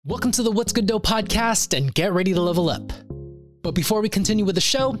Welcome to the What's Good Dough podcast and get ready to level up. But before we continue with the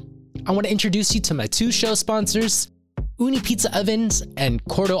show, I want to introduce you to my two show sponsors, Ooni Pizza Ovens and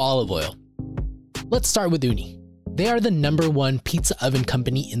Cordo Olive Oil. Let's start with Ooni. They are the #1 pizza oven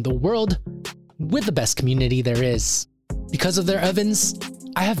company in the world with the best community there is. Because of their ovens,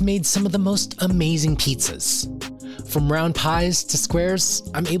 I have made some of the most amazing pizzas. From round pies to squares,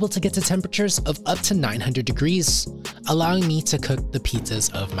 I'm able to get to temperatures of up to 900 degrees, allowing me to cook the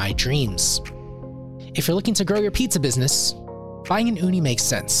pizzas of my dreams. If you're looking to grow your pizza business, buying an Ooni makes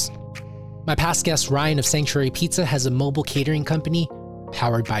sense. My past guest Ryan of Sanctuary Pizza has a mobile catering company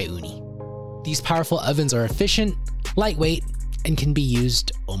powered by Ooni. These powerful ovens are efficient, lightweight, and can be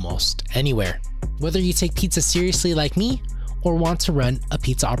used almost anywhere. Whether you take pizza seriously like me or want to run a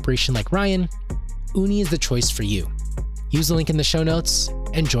pizza operation like Ryan, Ooni is the choice for you. Use the link in the show notes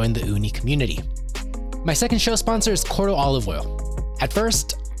and join the Ooni community. My second show sponsor is Cordo Olive Oil. At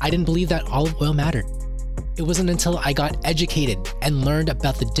first, I didn't believe that olive oil mattered. It wasn't until I got educated and learned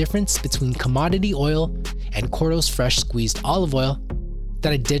about the difference between commodity oil and Cordo's fresh squeezed olive oil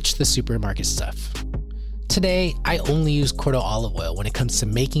that I ditched the supermarket stuff. Today, I only use Cordo olive oil when it comes to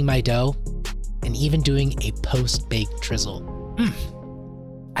making my dough and even doing a post-baked drizzle.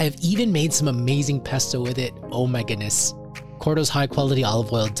 I have even made some amazing pesto with it. Oh my goodness. Cordo's high quality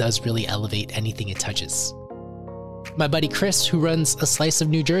olive oil does really elevate anything it touches. My buddy Chris, who runs A Slice of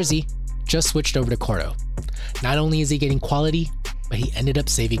New Jersey, just switched over to Cordo. Not only is he getting quality, but he ended up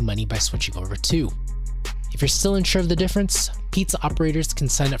saving money by switching over too. If you're still unsure of the difference, pizza operators can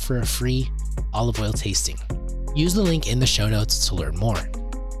sign up for a free olive oil tasting. Use the link in the show notes to learn more.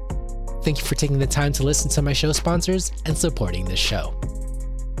 Thank you for taking the time to listen to my show sponsors and supporting this show.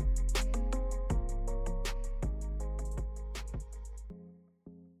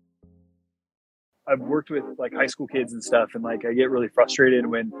 I've worked with like high school kids and stuff, and like I get really frustrated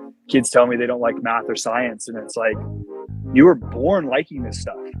when kids tell me they don't like math or science, and it's like, you were born liking this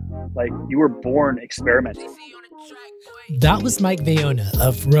stuff. Like, you were born experimenting. That was Mike Vayona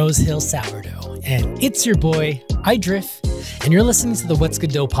of Rose Hill Sourdough, and it's your boy, Idriff, and you're listening to the What's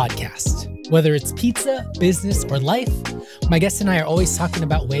Good Dough podcast. Whether it's pizza, business, or life, my guest and I are always talking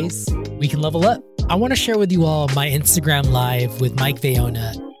about ways we can level up. I want to share with you all my Instagram live with Mike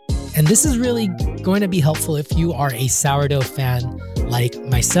Vayona. And this is really going to be helpful if you are a sourdough fan like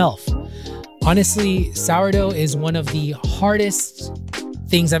myself. Honestly, sourdough is one of the hardest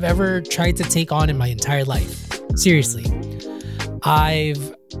things I've ever tried to take on in my entire life. Seriously.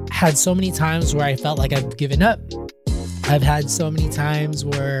 I've had so many times where I felt like I've given up. I've had so many times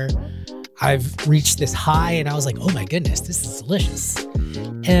where I've reached this high and I was like, oh my goodness, this is delicious.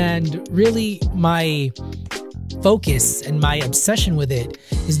 And really my focus and my obsession with it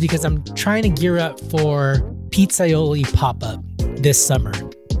is because I'm trying to gear up for Pizzaioli pop-up this summer.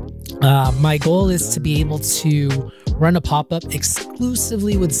 My goal is to be able to run a pop-up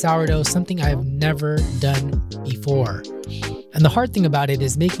exclusively with sourdough, something I've never done before. And the hard thing about it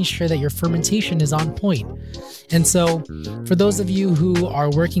is making sure that your fermentation is on point. And so for those of you who are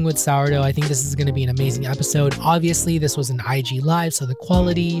working with sourdough, I think this is going to be an amazing episode. Obviously, this was an IG live, so the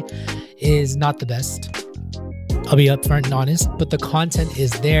quality is not the best. I'll be upfront and honest, but the content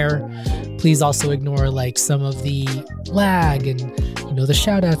is there. Please also ignore like some of the lag and the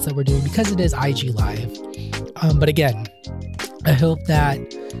shout outs that we're doing because it is IG live. But again, I hope that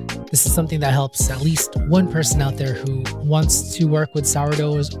this is something that helps at least one person out there who wants to work with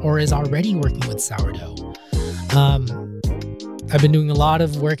sourdough or is already working with sourdough. I've been doing a lot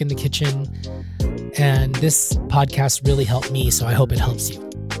of work in the kitchen, and this podcast really helped me, so I hope it helps you.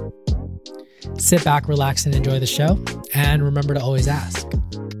 Sit back, relax, and enjoy the show. And remember to always ask,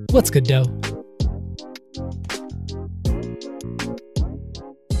 what's good dough?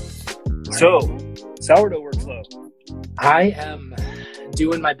 So, sourdough workflow. I am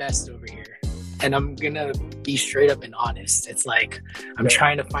doing my best over here, and I'm gonna be straight up and honest. It's like I'm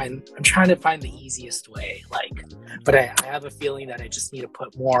trying to find the easiest way. But I have a feeling that I just need to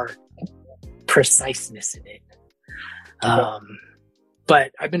put more preciseness in it.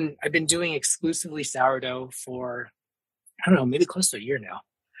 But I've been doing exclusively sourdough for, I don't know, maybe close to a year now.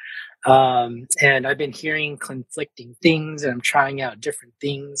 And I've been hearing conflicting things, and I'm trying out different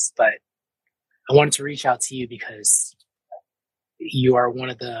things, but I wanted to reach out to you because you are one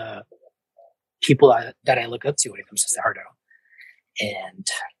of the people that I look up to when it comes to sourdough. And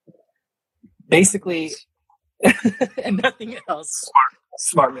basically, and nothing else.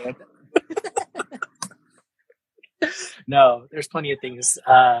 Smart man. No, there's plenty of things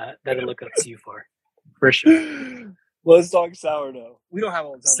that I look up to you for sure. Let's talk sourdough. We don't have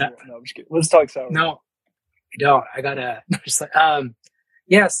all the time. No, I'm just kidding. Let's talk sourdough. No, I don't. I gotta. Just like,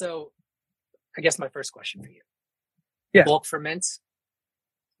 Yeah. So I guess my first question for you. Yeah. Bulk ferments,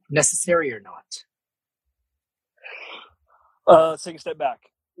 necessary or not? Let's take a step back.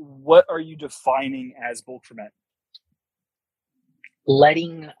 What are you defining as bulk ferment?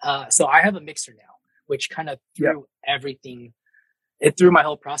 So I have a mixer now, which kind of threw everything. It threw my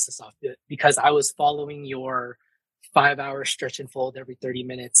whole process off because I was following your 5-hour stretch and fold every 30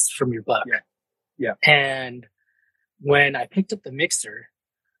 minutes from your book. Yeah. And when I picked up the mixer,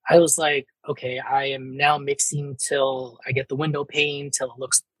 I was like, okay, I am now mixing till I get the window pane, till it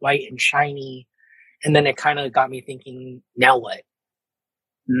looks white and shiny. And then it kind of got me thinking, now what?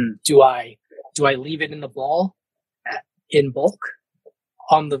 Do I leave it in the ball in bulk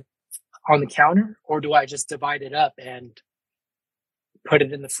on the counter, or do I just divide it up and put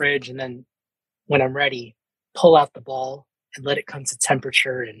it in the fridge, and then when I'm ready, pull out the ball and let it come to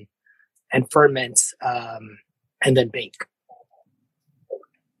temperature and ferment, and then bake?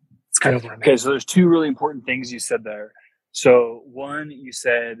 It's kind of where I'm at. Okay, so there's two really important things you said there. So one, you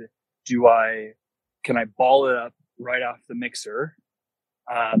said, can I ball it up right off the mixer?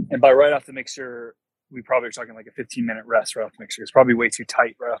 And by right off the mixer, we probably are talking like a 15-minute rest right off the mixer. It's probably way too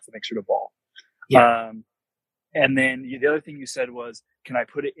tight right off the mixer to ball. Yeah. And then the other thing you said was, can I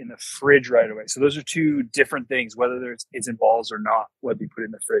put it in the fridge right away? So those are two different things, whether it's in balls or not, whether you put it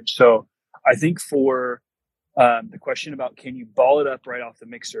in the fridge. So I think for the question about can you ball it up right off the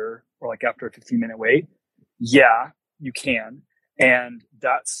mixer or like after a 15-minute wait? Yeah, you can. And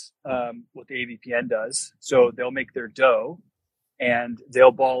that's what the AVPN does. So they'll make their dough and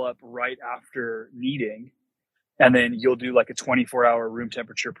they'll ball up right after kneading. And then you'll do like a 24-hour room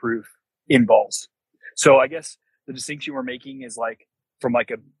temperature proof in balls. So I guess the distinction we're making is like from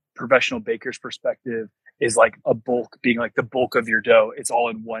like a professional baker's perspective is like a bulk being like the bulk of your dough. It's all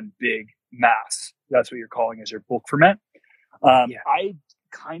in one big mass. That's what you're calling as your bulk ferment. I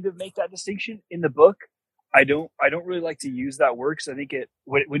kind of make that distinction in the book. I don't really like to use that word because I think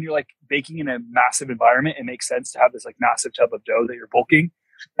when you're like baking in a massive environment, it makes sense to have this like massive tub of dough that you're bulking,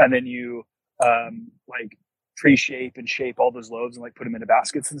 and then you like pre-shape and shape all those loaves and like put them into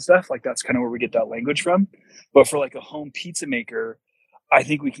baskets and stuff. Like that's kind of where we get that language from. But for like a home pizza maker, I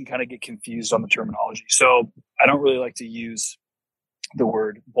think we can kind of get confused on the terminology. So I don't really like to use the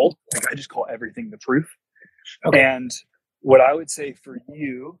word bulk. Like I just call everything the proof. Okay. And what I would say for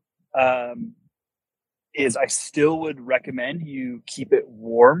you is I still would recommend you keep it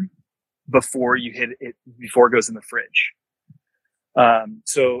warm before you hit it, before it goes in the fridge.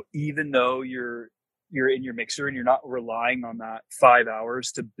 So even though you're in your mixer and you're not relying on that 5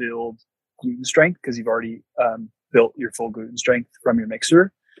 hours to build gluten strength because you've already built your full gluten strength from your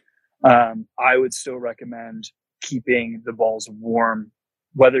mixer, I would still recommend keeping the balls warm,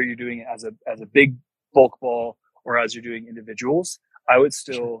 whether you're doing it as a big bulk ball or as you're doing individuals. I would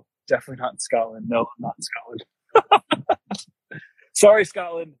still definitely not in Scotland. No, I'm not in Scotland. Sorry,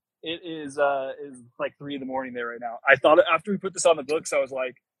 Scotland. It is like 3 a.m. there right now. I thought after we put this on the books, I was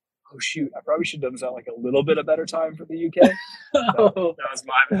like, oh shoot, I probably should have done this at like a little bit of better time for the UK. That was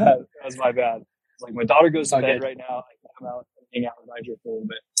my bad. That was my bad. It's like my daughter goes to bed right now. I can come out and hang out with Nigel for a little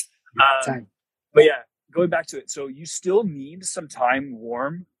bit. But yeah, going back to it. So you still need some time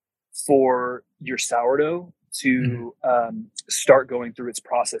warm for your sourdough to start going through its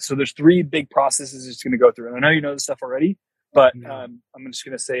process. So there's 3 big processes it's going to go through. And I know you know this stuff already, but I'm just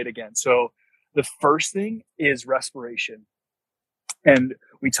going to say it again. So the first thing is respiration. And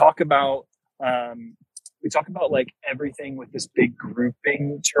we talk about like everything with this big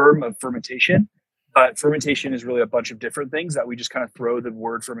grouping term of fermentation, but fermentation is really a bunch of different things that we just kind of throw the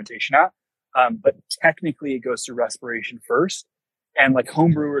word fermentation at. But technically it goes through respiration first. And like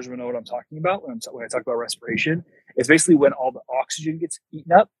home brewers will know what I'm talking about when I talk about respiration. It's basically when all the oxygen gets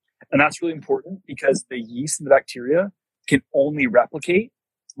eaten up. And that's really important because the yeast and the bacteria can only replicate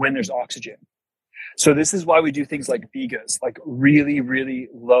when there's oxygen. So this is why we do things like bigas, like really, really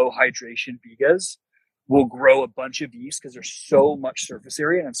low hydration bigas will grow a bunch of yeast because there's so much surface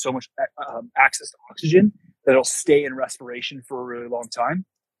area and so much access to oxygen that it'll stay in respiration for a really long time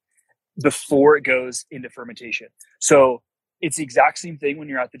before it goes into fermentation. So it's the exact same thing when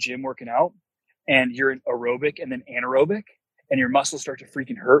you're at the gym working out and you're in aerobic and then anaerobic and your muscles start to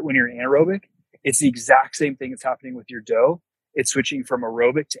freaking hurt when you're in anaerobic. It's the exact same thing that's happening with your dough. It's switching from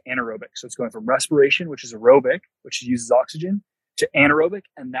aerobic to anaerobic. So it's going from respiration, which is aerobic, which uses oxygen, to anaerobic,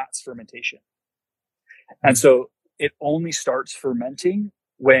 and that's fermentation. And so it only starts fermenting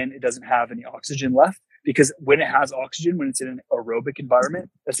when it doesn't have any oxygen left, because when it has oxygen, when it's in an aerobic environment,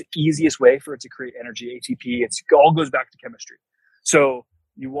 that's the easiest way for it to create energy, ATP. It all goes back to chemistry. So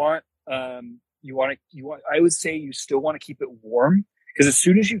I would say you still want to keep it warm Because as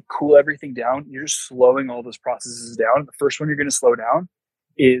soon as you cool everything down, you're just slowing all those processes down. The first one you're going to slow down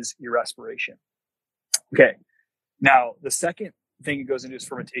is your respiration. Okay. Now, the second thing that goes into is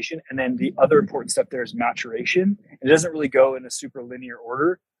fermentation. And then the other important step there is maturation. It doesn't really go in a super linear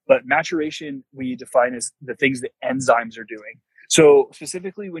order, but maturation we define as the things that enzymes are doing. So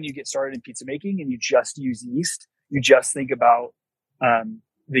specifically when you get started in pizza making and you just use yeast, you just think about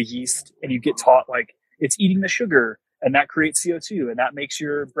the yeast and you get taught like it's eating the sugar and that creates CO2 and that makes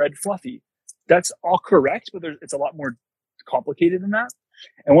your bread fluffy. That's all correct, but it's a lot more complicated than that.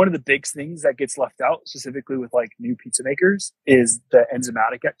 And one of the big things that gets left out, specifically with like new pizza makers, is the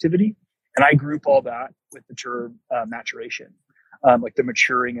enzymatic activity. And I group all that with the term maturation, like the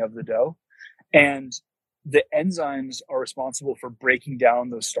maturing of the dough. And the enzymes are responsible for breaking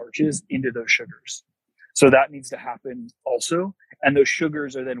down those starches into those sugars. So that needs to happen also. And those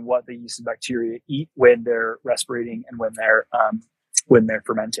sugars are then what the yeast and bacteria eat when they're respirating and when they're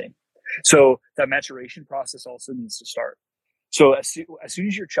fermenting. So that maturation process also needs to start. So as soon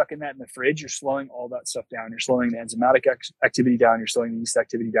as you're chucking that in the fridge, you're slowing all that stuff down. You're slowing the enzymatic activity down. You're slowing the yeast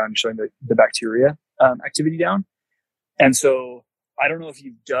activity down. You're slowing the bacteria activity down. And so I don't know if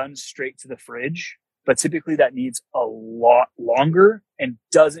you've done straight to the fridge, but typically that needs a lot longer and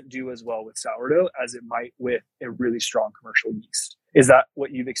doesn't do as well with sourdough as it might with a really strong commercial yeast. Is that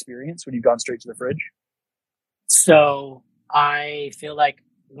what you've experienced when you've gone straight to the fridge? So I feel like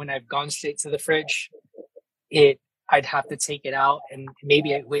when I've gone straight to the fridge, I'd have to take it out and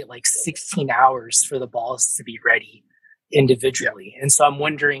maybe I'd wait like 16 hours for the balls to be ready individually. And so I'm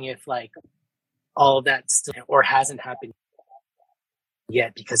wondering if like all of that still or hasn't happened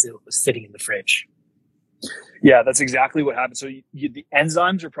yet because it was sitting in the fridge. Yeah, that's exactly what happened. So the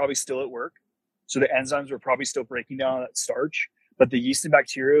enzymes are probably still at work. So the enzymes were probably still breaking down that starch, but the yeast and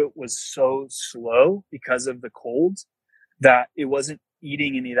bacteria was so slow because of the cold that it wasn't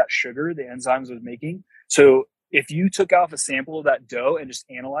eating any of that sugar the enzymes was making. So if you took off a sample of that dough and just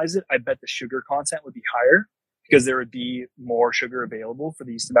analyzed it, I bet the sugar content would be higher because there would be more sugar available for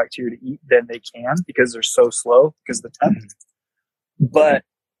the yeast and bacteria to eat than they can because they're so slow because of the temp. But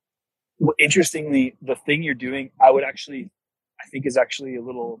interestingly, the thing you're doing, I think is actually a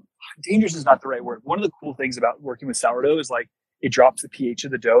little dangerous is not the right word. One of the cool things about working with sourdough is like it drops the pH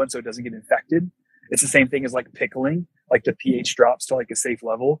of the dough and so it doesn't get infected. It's the same thing as like pickling, like the pH drops to like a safe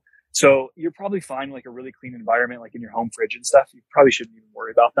level. So you're probably fine like a really clean environment, like in your home fridge and stuff. You probably shouldn't even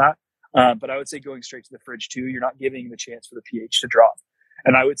worry about that. But I would say going straight to the fridge too, you're not giving the chance for the pH to drop.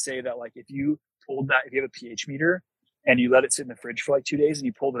 And I would say that like if you have a pH meter and you let it sit in the fridge for like 2 days and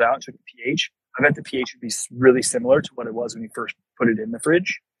you pulled it out and took the pH, I bet the pH would be really similar to what it was when you first put it in the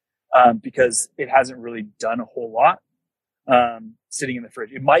fridge because it hasn't really done a whole lot sitting in the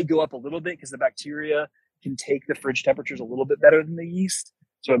fridge. It might go up a little bit because the bacteria can take the fridge temperatures a little bit better than the yeast.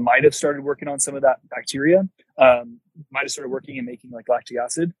 So it might have started working on some of that bacteria, might have started working and making like lactic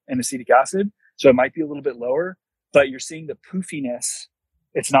acid and acetic acid. So it might be a little bit lower, but you're seeing the poofiness.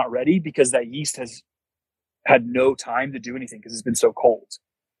 It's not ready because that yeast has had no time to do anything because it's been so cold.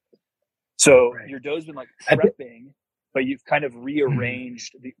 So your dough's been like prepping, but you've kind of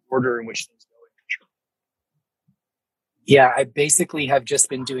rearranged the order in which things go. Yeah, I basically have just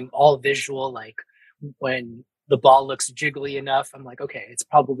been doing all visual, like when the ball looks jiggly enough, I'm like, okay, it's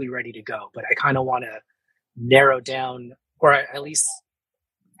probably ready to go. But I kind of want to narrow down or at least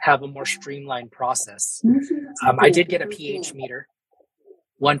have a more streamlined process. I did get a pH meter,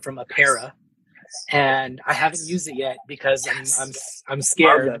 one from Apera, and I haven't used it yet because I'm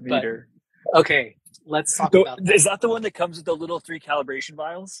scared. Love that meter. But, okay, let's talk about that. Is that the one that comes with the little 3 calibration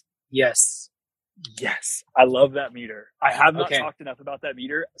vials? Yes. Yes. I love that meter. I have not talked enough about that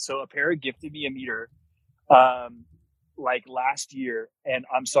meter. So Apera gifted me a meter like last year, and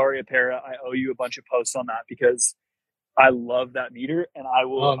I'm sorry, Apera, I owe you a bunch of posts on that because I love that meter, and I'm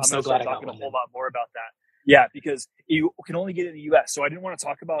going to start talking a whole lot more about that. Yeah, because you can only get it in the US. So I didn't want to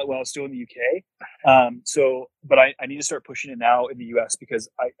talk about it while I was still in the UK. But I need to start pushing it now in the US because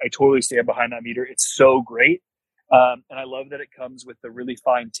I totally stand behind that meter. It's so great. And I love that it comes with the really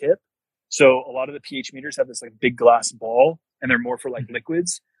fine tip. So a lot of the pH meters have this like big glass ball and they're more for like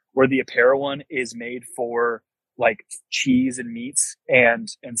liquids, where the Apera one is made for like cheese and meats and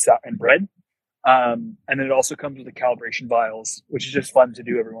bread. And then it also comes with the calibration vials, which is just fun to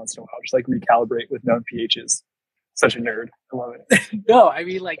do every once in a while. Just like recalibrate with known pHs. Such a nerd. I love it. No, I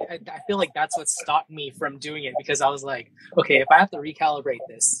mean, like, I feel like that's what stopped me from doing it because I was like, okay, if I have to recalibrate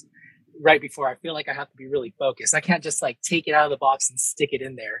this right before, I feel like I have to be really focused. I can't just like take it out of the box and stick it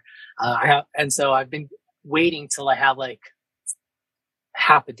in there. And so I've been waiting till I have like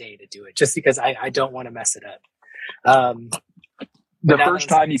half a day to do it just because I don't want to mess it up. The now first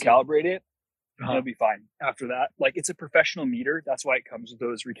that I'm time you speaking calibrate it, uh-huh. it'll be fine. After that, like it's a professional meter. That's why it comes with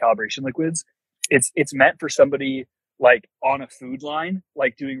those recalibration liquids. It's meant for somebody like on a food line,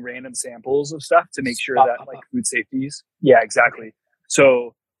 like doing random samples of stuff to make sure that like food safeties. Yeah, exactly. Okay.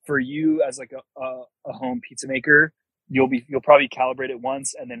 So for you as like a home pizza maker, you'll probably calibrate it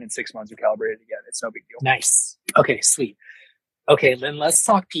once, and then in 6 months you'll calibrate it again. It's no big deal. Nice. Okay, sweet. Okay, then let's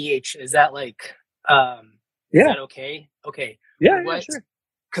talk pH. Is that like is that okay? Okay. Yeah, sure.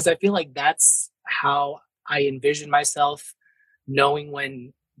 Because I feel like that's how I envision myself knowing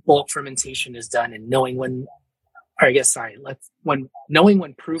when bulk fermentation is done and knowing when knowing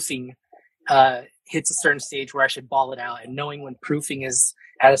when proofing hits a certain stage where I should ball it out, and knowing when proofing is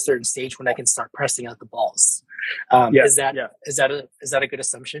at a certain stage when I can start pressing out the balls. Is that a good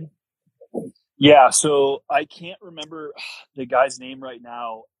assumption? Yeah. So I can't remember the guy's name right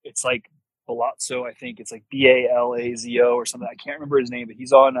now. It's like Balazzo, I think it's like Balazo or something. I can't remember his name, but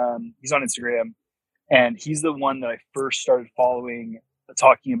he's on Instagram, and he's the one that I first started following,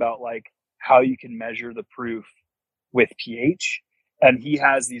 talking about like how you can measure the proof with pH. And he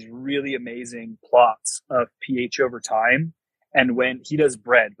has these really amazing plots of pH over time. And when he does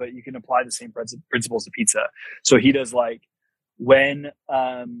bread, but you can apply the same principles to pizza. So he does like when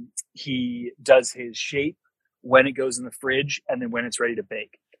he does his shape, when it goes in the fridge, and then when it's ready to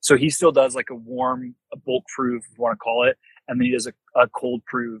bake. So he still does like a bulk proof, if you want to call it, and then he does a cold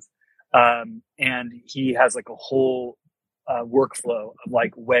proof. And he has like a whole workflow of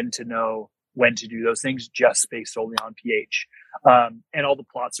like when to know when to do those things, just based solely on pH. And all the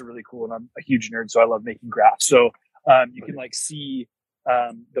plots are really cool, and I'm a huge nerd, so I love making graphs. So you can like see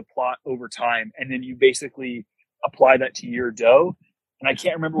the plot over time, and then you basically apply that to your dough. And I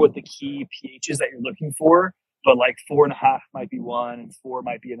can't remember what the key pH is that you're looking for, but like 4.5 might be one and 4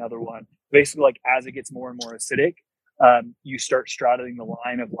 might be another one. Basically, like as it gets more and more acidic, you start straddling the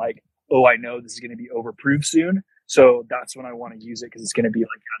line of like, oh, I know this is going to be overproofed soon. So that's when I want to use it, because it's going to be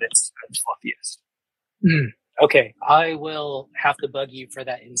like at its fluffiest. Okay, I will have to bug you for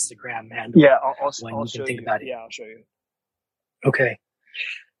that Instagram handle. Yeah, I'll show you. About it. Yeah, I'll show you. Okay.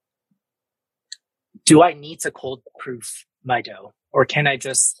 Do I need to cold proof my dough, or can I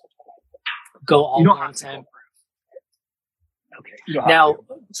just go all on temp? Okay. Now,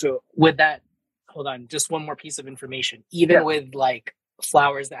 so with that, hold on, just one more piece of information. Even with like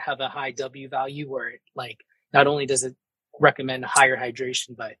flours that have a high W value, where it like not only does it recommend higher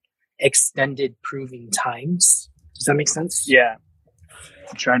hydration, but extended proving times. Does that make sense? Yeah.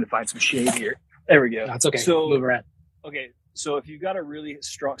 I'm trying to find some shade here. There we go. That's okay. So move around. Okay. So if you've got a really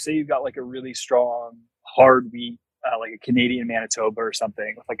strong, say you've got like a really strong hard wheat, like a Canadian Manitoba or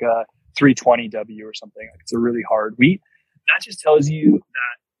something, with like a 320W or something, like it's a really hard wheat, that just tells you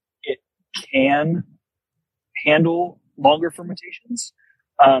that it can handle longer fermentations.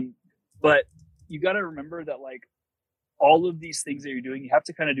 But you got to remember that like all of these things that you're doing, you have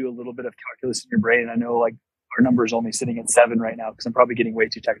to kind of do a little bit of calculus in your brain. I know like our number is only sitting at 7 right now, because I'm probably getting way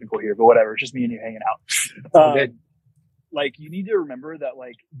too technical here, but whatever. It's just me and you hanging out. Like you need to remember that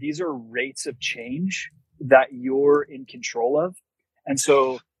like these are rates of change that you're in control of. And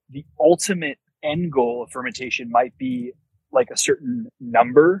so the ultimate end goal of fermentation might be like a certain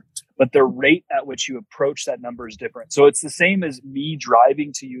number, but the rate at which you approach that number is different. So it's the same as me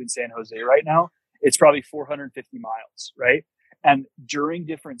driving to you in San Jose right now. It's probably 450 miles, right? And during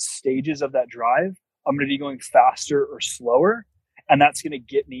different stages of that drive, I'm going to be going faster or slower. And that's going to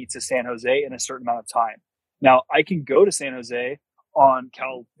get me to San Jose in a certain amount of time. Now, I can go to San Jose on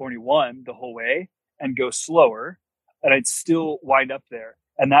California 1 the whole way and go slower, and I'd still wind up there.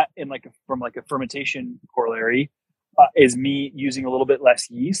 And that, from like a fermentation corollary, is me using a little bit less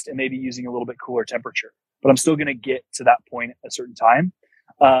yeast and maybe using a little bit cooler temperature. But I'm still going to get to that point at a certain time.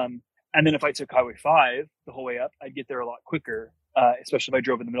 And then if I took Highway 5 the whole way up, I'd get there a lot quicker, especially if I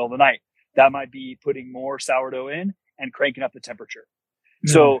drove in the middle of the night. That might be putting more sourdough in and cranking up the temperature.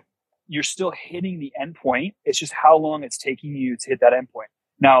 Mm-hmm. So you're still hitting the end point. It's just how long it's taking you to hit that end point.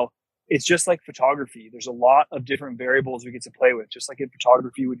 Now, it's just like photography. There's a lot of different variables we get to play with. Just like in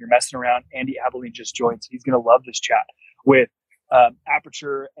photography, when you're messing around, Andy Abilene just joined, so he's going to love this chat, with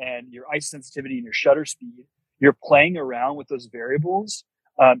aperture and your isosensitivity and your shutter speed. You're playing around with those variables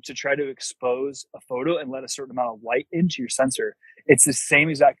to try to expose a photo and let a certain amount of light into your sensor. It's the same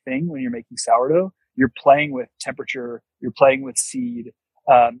exact thing when you're making sourdough. You're playing with temperature, you're playing with seed,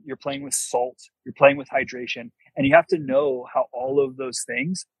 you're playing with salt, you're playing with hydration, and you have to know how all of those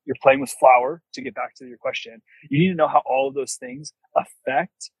things, you're playing with flour, to get back to your question. You need to know how all of those things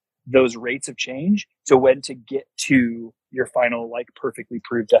affect those rates of change to when to get to your final, like, perfectly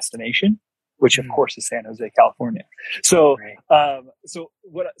proved destination. which of course is San Jose, California. So, Right.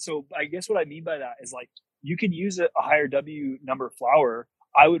 so I guess what I mean by that is like, you can use a higher W number flower.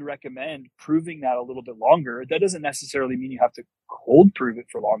 I would recommend proving that a little bit longer. That doesn't necessarily mean you have to cold prove it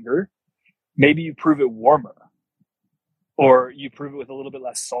for longer. Maybe you prove it warmer, or you prove it with a little bit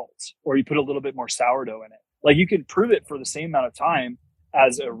less salt, or you put a little bit more sourdough in it. Like, you can prove it for the same amount of time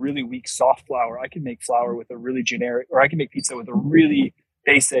as a really weak soft flour. I can make flour with a really generic, or I can make pizza with a really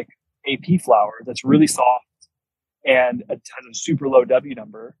basic AP flour that's really soft and it has a super low W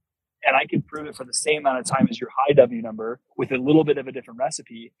number. And I can prove it for the same amount of time as your high W number with a little bit of a different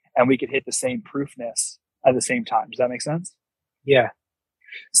recipe, and we could hit the same proofness at the same time. Does that make sense? Yeah.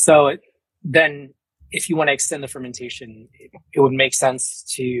 So then if you want to extend the fermentation, it would make sense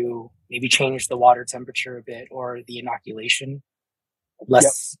to maybe change the water temperature a bit, or the inoculation,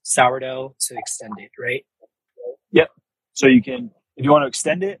 less sourdough to extend it, right? Yep. So you can, if you want to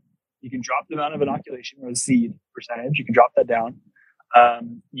extend it, you can drop the amount of inoculation or the seed percentage. You can drop that down.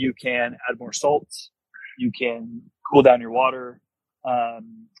 You can add more salt. You can cool down your water.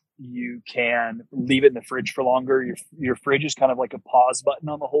 You can leave it in the fridge for longer. Your fridge is kind of like a pause button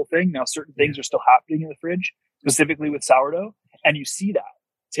on the whole thing. Now, certain things are still happening in the fridge, specifically with sourdough. And you see that.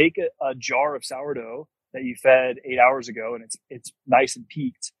 Take a jar of sourdough that you fed 8 hours ago, and it's nice and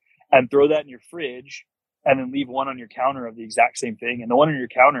peaked, and throw that in your fridge, and then leave one on your counter of the exact same thing. And the one on your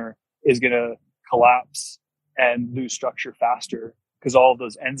counter is going to collapse and lose structure faster, because all of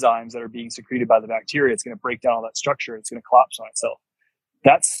those enzymes that are being secreted by the bacteria, it's going to break down all that structure. It's going to collapse on itself.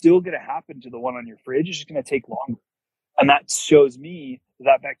 That's still going to happen to the one on your fridge. It's just going to take longer. And that shows me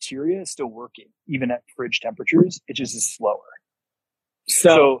that bacteria is still working, even at fridge temperatures. It just is slower.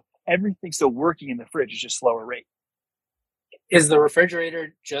 So everything's still working in the fridge. It's just slower rate. Is the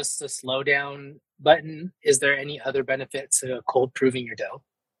refrigerator just a slow down button? Is there any other benefit to cold proving your dough?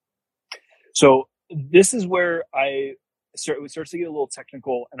 So this is where it starts to get a little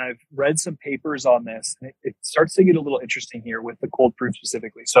technical, and I've read some papers on this, and it starts to get a little interesting here with the cold proof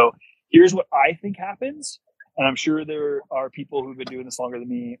specifically. So here's what I think happens, and I'm sure there are people who've been doing this longer than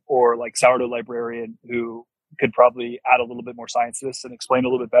me, or like Sourdough Librarian, who could probably add a little bit more science to this and explain a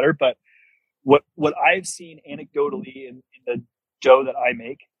little bit better. But what I've seen anecdotally in the dough that I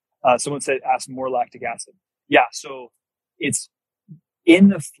make, someone said ask more lactic acid. Yeah, so it's in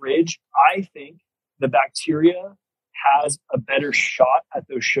the fridge. I think the bacteria has a better shot at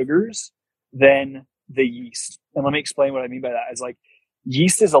those sugars than the yeast. And let me explain what I mean by that. Is like,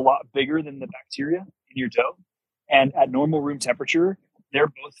 yeast is a lot bigger than the bacteria in your dough. And at normal room temperature, they're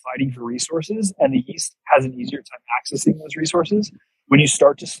both fighting for resources, and the yeast has an easier time accessing those resources. When you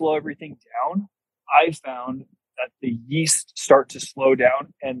start to slow everything down, I found that the yeast start to slow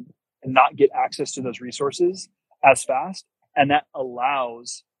down and not get access to those resources as fast. And that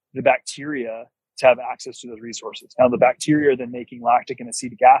allows the bacteria to have access to those resources. Now, the bacteria are then making lactic and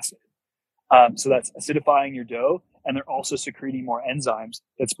acetic acid. So that's acidifying your dough, and they're also secreting more enzymes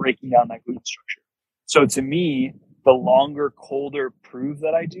that's breaking down that gluten structure. So to me, the longer, colder proof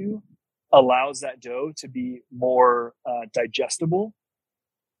that I do allows that dough to be more digestible.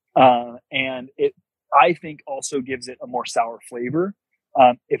 And it, I think, also gives it a more sour flavor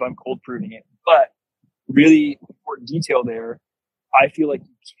if I'm cold proving it. But really important detail there, I feel like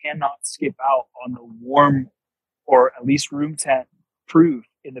you cannot skip out on the warm, or at least room temp proof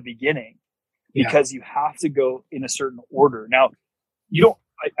in the beginning, because you have to go in a certain order. Now, you don't,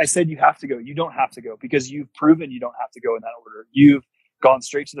 I said you have to go. You don't have to go, because you've proven you don't have to go in that order. You've gone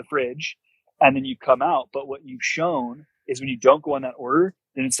straight to the fridge and then you come out. But what you've shown is when you don't go in that order,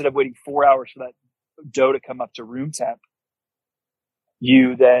 then instead of waiting 4 hours for that dough to come up to room temp,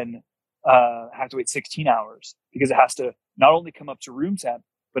 you then have to wait 16 hours, because it has to not only come up to room temp,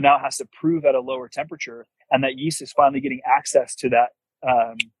 but now it has to prove at a lower temperature. And that yeast is finally getting access to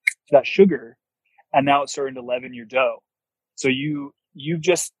that sugar. And now it's starting to leaven your dough. So you've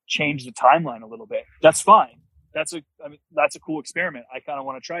just changed the timeline a little bit. That's fine. That's a cool experiment. I kind of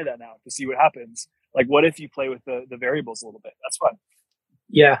want to try that now to see what happens. Like, what if you play with the variables a little bit? That's fun.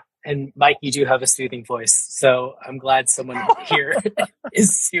 Yeah. And Mike, you do have a soothing voice, so I'm glad someone here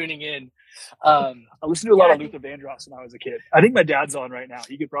is tuning in. I listened to a lot of Luther Vandross when I was a kid. I think my dad's on right now.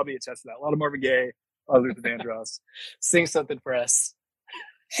 He could probably attest to that. A lot of Marvin Gaye, a lot of Luther Vandross. Sing something for us.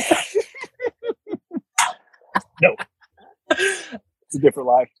 No. It's a different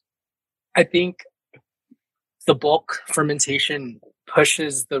life. I think the bulk fermentation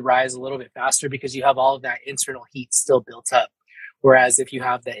pushes the rise a little bit faster, because you have all of that internal heat still built up. Whereas if you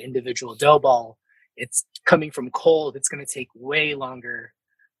have that individual dough ball, it's coming from cold. It's going to take way longer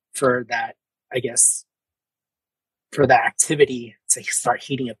for that, I guess, for that activity to start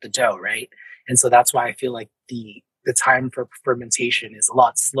heating up the dough, right? And so that's why I feel like the time for fermentation is a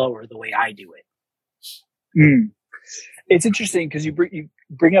lot slower the way I do it. It's interesting because you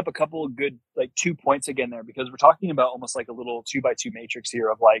bring up a couple of good, like 2 points again there, because we're talking about almost like a little 2x2 matrix here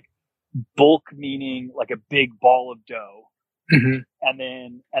of like bulk, meaning like a big ball of dough, and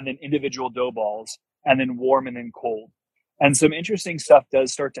then individual dough balls, and then warm and then cold. And some interesting stuff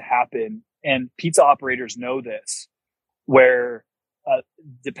does start to happen, and pizza operators know this, where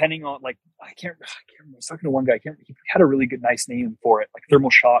depending on, like, I can't remember. I was talking to one guy. He had a really good, nice name for it, like thermal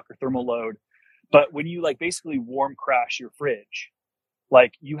shock or thermal load. But when you like basically warm crash your fridge,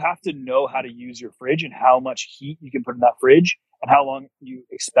 like you have to know how to use your fridge and how much heat you can put in that fridge and how long you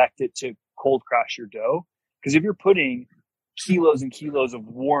expect it to cold crash your dough. Because if you're putting kilos and kilos of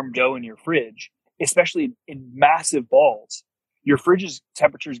warm dough in your fridge, especially in massive balls, your fridge's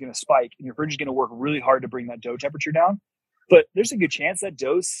temperature is going to spike and your fridge is going to work really hard to bring that dough temperature down. But there's a good chance that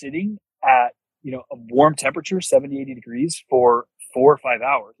dough's sitting at, a warm temperature, 70, 80 degrees for 4 or 5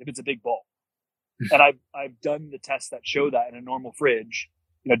 hours if it's a big ball. And I've done the tests that show that in a normal fridge,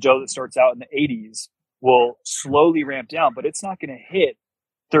 dough that starts out in the 80s will slowly ramp down, but it's not going to hit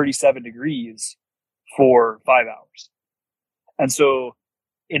 37 degrees for 5 hours. And so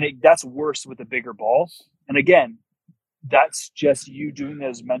that's worse with a bigger ball. And again, that's just you doing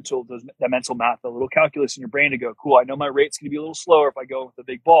that mental math, a little calculus in your brain to go, cool, I know my rate's going to be a little slower if I go with a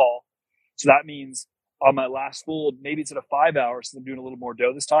big ball. So that means on my last full, maybe it's at a 5 hours, so I'm doing a little more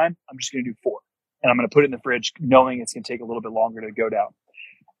dough this time, I'm just going to do 4. And I'm going to put it in the fridge knowing it's going to take a little bit longer to go down.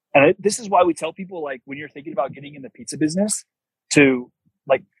 And this is why we tell people, like, when you're thinking about getting in the pizza business, to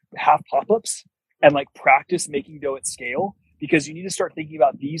like have pop-ups and like practice making dough at scale, because you need to start thinking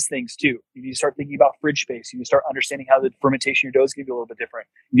about these things too. You need to start thinking about fridge space. You need to start understanding how the fermentation of your dough is going to be a little bit different.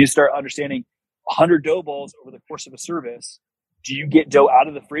 You need to start understanding 100 dough balls over the course of a service. Do you get dough out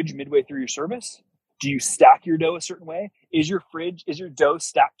of the fridge midway through your service? Do you stack your dough a certain way? Is your dough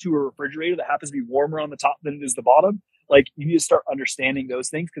stacked to a refrigerator that happens to be warmer on the top than it is the bottom? Like, you need to start understanding those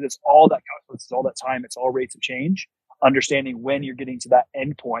things, because it's all that calculus, it's all that time, it's all rates of change. Understanding when you're getting to that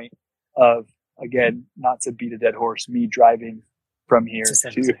end point of, again, not to beat a dead horse, me driving from here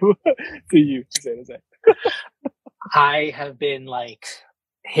to you. I have been like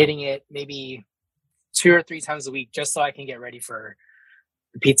hitting it maybe 2 or 3 times a week just so I can get ready for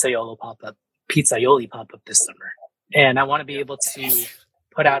the Pizzaioli pop-up this summer. And I want to be able to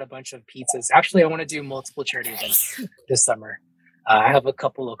put out a bunch of pizzas. Actually, I want to do multiple charity events this summer. I have a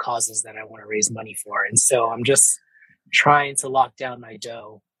couple of causes that I want to raise money for. And so I'm just trying to lock down my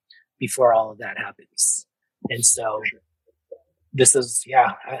dough before all of that happens. And so this is,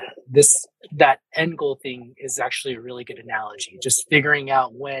 that end goal thing is actually a really good analogy. Just figuring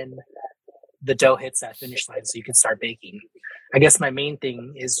out when the dough hits that finish line so you can start baking. I guess my main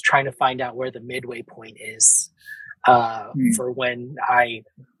thing is trying to find out where the midway point is for when I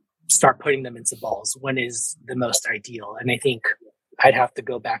start putting them into balls. When is the most ideal? And I think I'd have to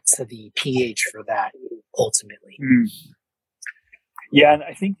go back to the pH for that ultimately. Yeah, and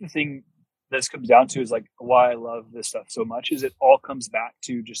I think the thing this comes down to is like why I love this stuff so much is it all comes back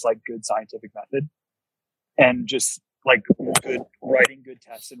to just like good scientific method and just like writing good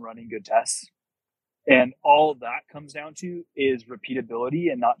tests and running good tests. And all that comes down to is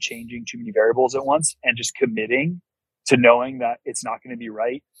repeatability and not changing too many variables at once, and just committing to knowing that it's not going to be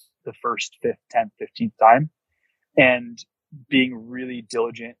right the first, 5th, 10th, 15th time, and being really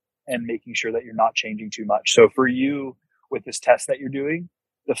diligent and making sure that you're not changing too much. So for you with this test that you're doing,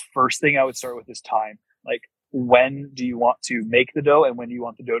 the first thing I would start with is time. Like, when do you want to make the dough and when do you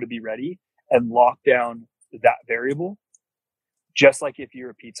want the dough to be ready, and lock down that variable. Just like if you're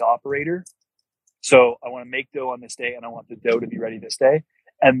a pizza operator. So I want to make dough on this day and I want the dough to be ready this day,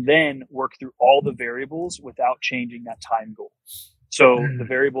 and then work through all the variables without changing that time goal. So the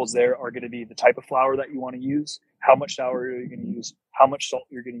variables there are going to be the type of flour that you want to use, how much flour you're going to use, how much salt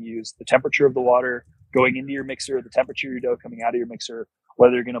you're going to use, the temperature of the water going into your mixer, the temperature of your dough coming out of your mixer,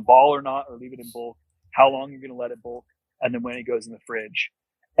 whether you're going to ball or not, or leave it in bulk, how long you're going to let it bulk, and then when it goes in the fridge.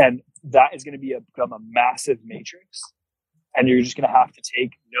 And that is going to become a massive matrix. And you're just going to have to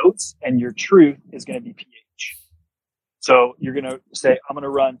take notes, and your truth is going to be pH. So you're going to say, I'm going to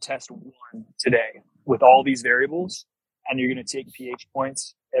run test 1 today with all these variables. And you're going to take pH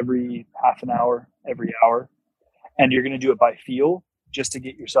points every half an hour, every hour. And you're going to do it by feel, just to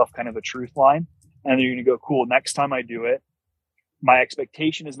get yourself kind of a truth line. And then you're going to go, cool, next time I do it, my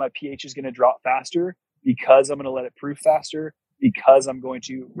expectation is my pH is going to drop faster because I'm going to let it proof faster, because I'm going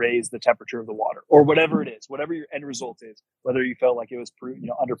to raise the temperature of the water, or whatever it is, whatever your end result is, whether you felt like it was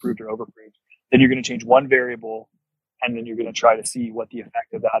underproofed or overproofed. Then you're going to change one variable and then you're going to try to see what the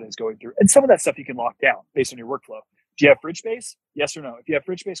effect of that is going through. And some of that stuff you can lock down based on your workflow. Do you have fridge space? Yes or no? If you have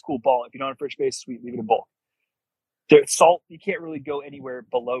fridge space, cool, ball. If you don't have fridge space, sweet, leave it in bulk. The salt, you can't really go anywhere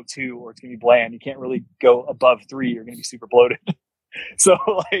below 2 or it's going to be bland. You can't really go above 3. You're going to be super bloated. So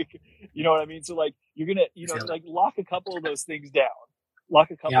like, you know what I mean? So like, you're going to, like lock a couple of those things down,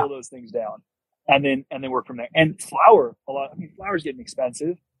 and then work from there. And flour, flour's getting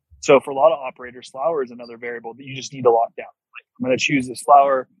expensive. So for a lot of operators, flour is another variable that you just need to lock down. Like, I'm going to choose this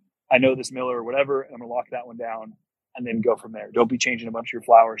flour. I know this miller or whatever, and I'm going to lock that one down and then go from there. Don't be changing a bunch of your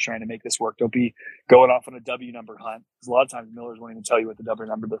flours trying to make this work. Don't be going off on a W number hunt. Because a lot of times millers won't even tell you what the W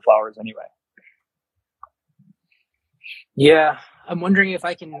number of the flour is anyway. Yeah. I'm wondering if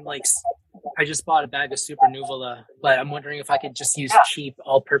I can I just bought a bag of Super Nuvola, but I'm wondering if I could just use cheap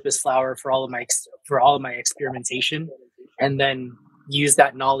all-purpose flour for all of my experimentation, and then use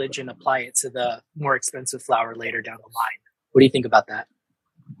that knowledge and apply it to the more expensive flour later down the line. What do you think about that?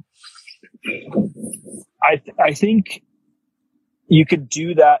 I think you could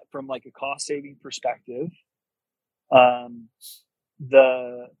do that from like a cost saving perspective.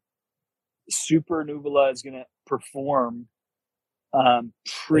 The Super Nuvola is going to perform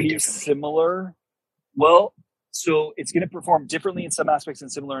pretty similar. Well, so it's going to perform differently in some aspects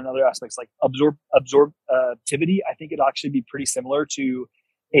and similar in other aspects. Like absorptivity, I think it'll actually be pretty similar to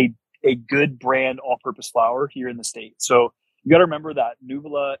a good brand all-purpose flour here in the States. So you got to remember that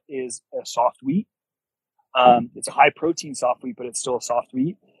Nuvola is a soft wheat. It's a high protein soft wheat, but it's still a soft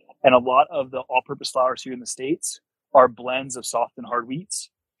wheat. And a lot of the all-purpose flours here in the States are blends of soft and hard wheats.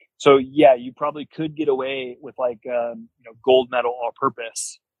 So yeah, you probably could get away with like, gold medal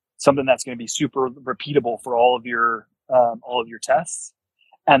all-purpose, something that's going to be super repeatable for all of your tests.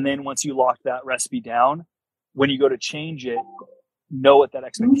 And then once you lock that recipe down, when you go to change it, know what that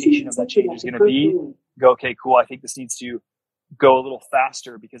expectation of that change is going to be. Go, okay, cool. I think this needs to go a little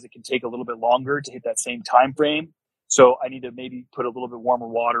faster because it can take a little bit longer to hit that same time frame. So I need to maybe put a little bit warmer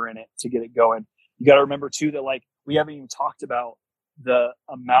water in it to get it going. You got to remember too that like we haven't even talked about the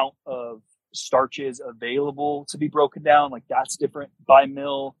amount of starches available to be broken down. Like that's different by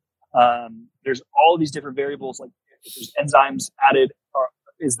mill. There's all these different variables. Like if there's enzymes added, or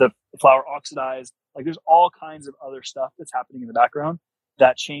is the flour oxidized? Like there's all kinds of other stuff that's happening in the background.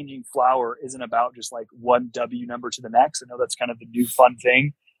 That changing flour isn't about just like one W number to the next. I know that's kind of the new fun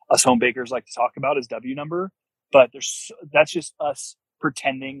thing us home bakers like to talk about is W number, but that's just us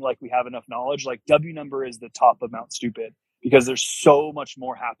pretending like we have enough knowledge. Like W number is the top of Mount Stupid because there's so much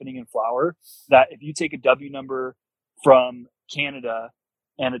more happening in flour that if you take a W number from Canada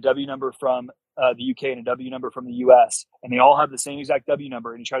and a W number from the UK and a W number from the US, and they all have the same exact W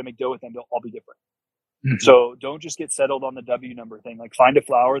number, and you try to make dough with them, they'll all be different. Mm-hmm. So don't just get settled on the W number thing. Like find a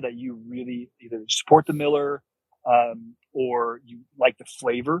flour that you really either support the miller or you like the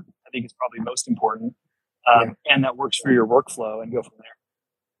flavor. I think it's probably most important. And that works for your workflow and go from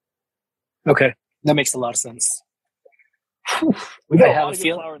there. Okay. That makes a lot of sense. We got a lot of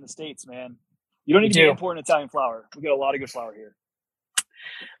good flour in the States, man. You don't need to be importing Italian flour. We got a lot of good flour here.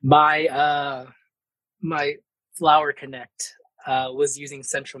 My Flour Connect was using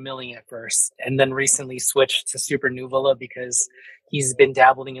Central Milling at first, and then recently switched to Super Nuvola because he's been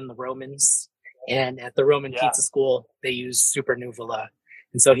dabbling in the Romans, and at the Roman pizza school they use Super Nuvola,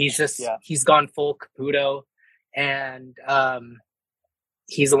 and so he's gone full Caputo, and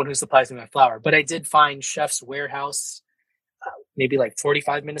he's the one who supplies me my flour. But I did find Chef's Warehouse maybe like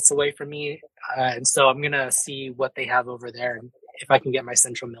 45 minutes away from me, and so I'm gonna see what they have over there and if I can get my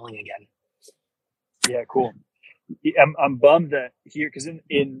Central Milling again. Yeah, cool. I'm bummed that here, because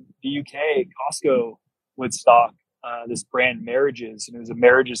in the UK, Costco would stock this brand Marriages, and it was a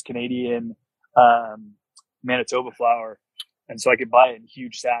Marriages Canadian Manitoba flour, and so I could buy it in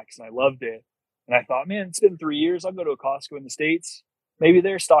huge sacks, and I loved it. And I thought, man, it's been 3 years. I'll go to a Costco in the States. Maybe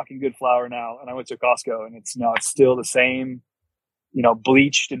they're stocking good flour now. And I went to Costco, and it's still the same,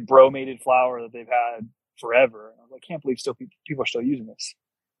 bleached and bromated flour that they've had forever. And I was like, I can't believe people are still using this.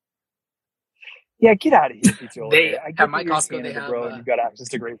 Yeah, get out of here, Pizza. I get my Costco, they have, bro, and you've got access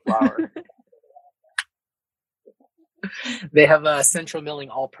to great flour. They have a Central Milling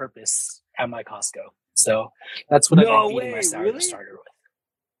all-purpose at my Costco, so that's what I've been feeding my sourdough starter with.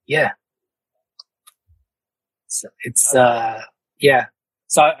 Yeah, so it's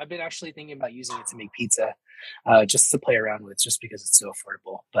So I've been actually thinking about using it to make pizza, just to play around with, just because it's so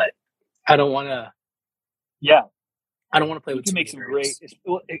affordable. But I don't want to. Yeah, I don't want to play with. You can make some great.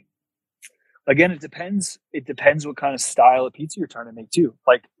 Again, it depends. It depends what kind of style of pizza you're trying to make too.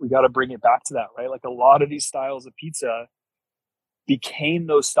 Like we got to bring it back to that, right? Like a lot of these styles of pizza, became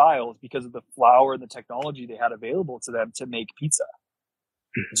those styles because of the flour and the technology they had available to them to make pizza.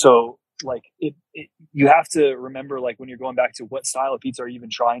 So like you have to remember, like, when you're going back to what style of pizza are you even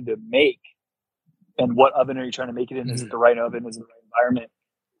trying to make, and what oven are you trying to make it in? Is it the right oven? Is it the right environment?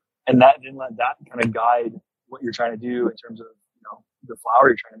 And then let that kind of guide what you're trying to do in terms of, the flour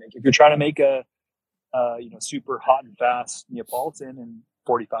you're trying to make. If you're trying to make a super hot and fast Neapolitan in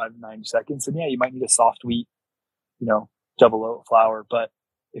 45 to 90 seconds, then yeah, you might need a soft wheat, double oat flour. But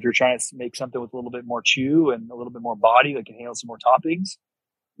if you're trying to make something with a little bit more chew and a little bit more body that can handle some more toppings,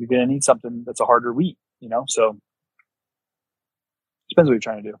 you're going to need something that's a harder wheat, so depends what you're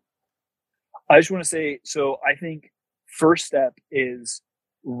trying to do. I just want to say, so I think first step is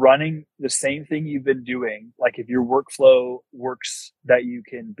running the same thing you've been doing. Like, if your workflow works that you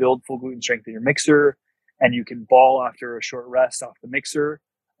can build full gluten strength in your mixer and you can ball after a short rest off the mixer,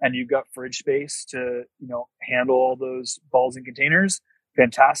 and you've got fridge space to, handle all those balls and containers,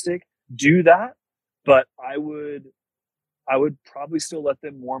 fantastic. Do that. But I would probably still let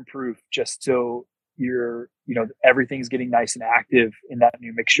them warm proof, just so everything's getting nice and active in that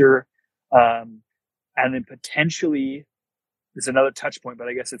new mixture. And then potentially, it's another touch point, but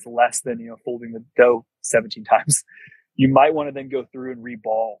I guess it's less than, folding the dough 17 times. You might want to then go through and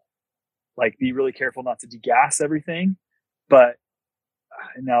reball. Like, be really careful not to degas everything. But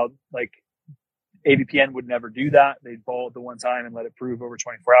now, like, AVPN would never do that. They'd ball it the one time and let it prove over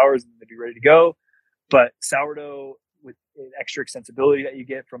 24 hours, and they'd be ready to go. But sourdough, with extra extensibility that you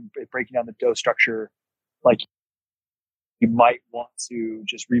get from breaking down the dough structure, like, you might want to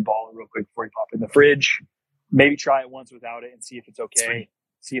just reball it real quick before you pop it in the fridge. Maybe try it once without it and see if it's okay.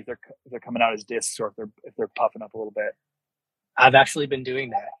 See if they're coming out as discs, or if they're puffing up a little bit. I've actually been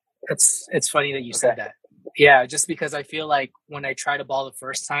doing that. It's funny that you said that. Yeah, just because I feel like when I try to ball the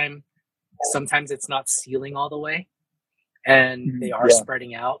first time, sometimes it's not sealing all the way, and they are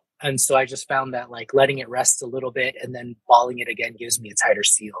spreading out. And so I just found that, like, letting it rest a little bit and then balling it again gives me a tighter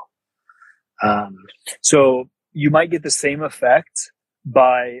seal. So you might get the same effect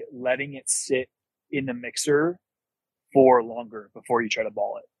by letting it sit in the mixer for longer before you try to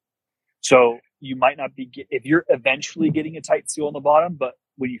ball it. So you might not be, if you're eventually getting a tight seal on the bottom, but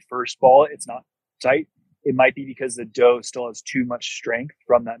when you first ball it, it's not tight. It might be because the dough still has too much strength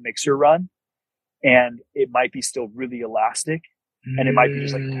from that mixer run, and it might be still really elastic, and it might be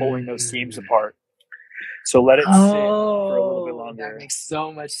just like pulling those seams apart. So let it sit for a little bit longer. That makes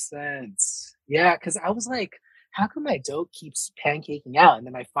so much sense. Yeah, because I was like, how come my dough keeps pancaking out? And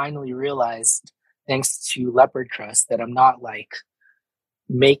then I finally realized, thanks to leopard crust, that I'm not like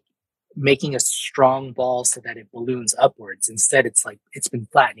making a strong ball so that it balloons upwards. Instead, it's like it's been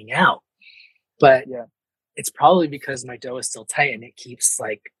flattening out. But it's probably because my dough is still tight and it keeps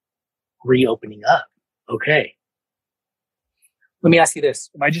like reopening up. Okay. Let me ask you this.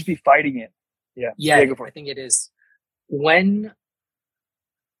 It might just be fighting it. Yeah, go for it. I think it is. When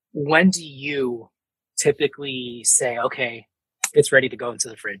do you typically say, okay, it's ready to go into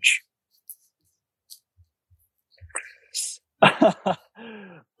the fridge?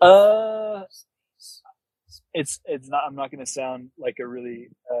 It's not, I'm not going to sound like a really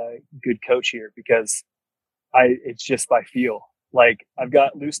good coach here, because it's just by feel. Like, I've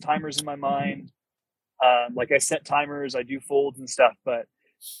got loose timers in my mind. Like, I set timers, I do folds and stuff, but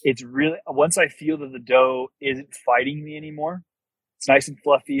it's really, once I feel that the dough isn't fighting me anymore, it's nice and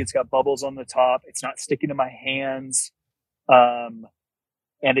fluffy, it's got bubbles on the top, it's not sticking to my hands, and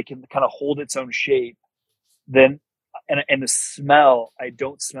it can kind of hold its own shape, then, and the smell, I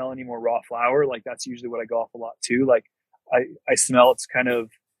don't smell any more raw flour. Like, that's usually what I go off a lot too. Like, I smell it's kind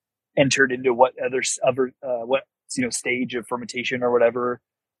of entered into what stage of fermentation or whatever.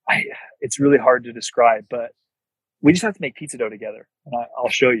 It's really hard to describe, but we just have to make pizza dough together, and I'll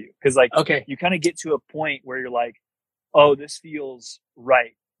show you. Cause like, you kind of get to a point where you're like, oh, this feels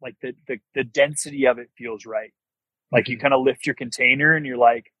right. Like the density of it feels right. Like, you kind of lift your container and you're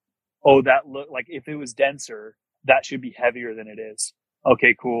like, oh, that look like, if it was denser, that should be heavier than it is.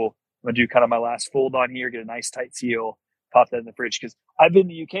 Okay, cool. I'm gonna do kind of my last fold on here, get a nice tight seal, pop that in the fridge. Cause I've been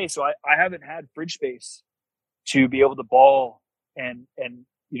in the UK, so I haven't had fridge space to be able to ball and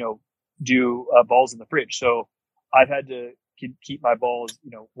do balls in the fridge. So I've had to keep my balls,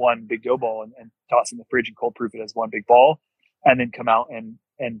 one big dough ball and toss in the fridge and cold proof it as one big ball, and then come out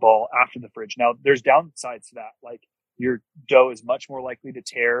and ball after the fridge. Now, there's downsides to that. Like, your dough is much more likely to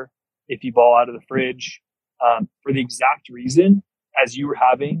tear if you ball out of the fridge, for the exact reason as you were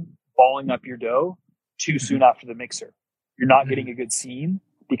having balling up your dough too soon after the mixer. You're not getting a good seam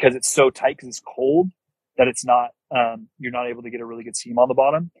because it's so tight, because it's cold, that it's not, you're not able to get a really good seam on the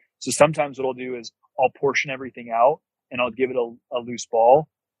bottom. So sometimes what I'll do is I'll portion everything out and I'll give it a loose ball,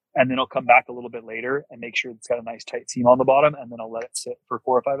 and then I'll come back a little bit later and make sure it's got a nice tight seam on the bottom, and then I'll let it sit for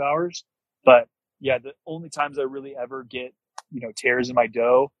 4 or 5 hours. But yeah, the only times I really ever get, tears in my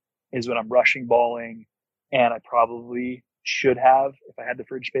dough is when I'm rushing balling, and I probably should have, if I had the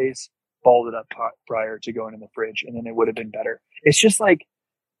fridge space, balled it up prior to going in the fridge, and then it would have been better. It's just like,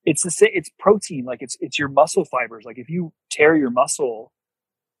 it's protein. Like it's your muscle fibers. Like if you tear your muscle,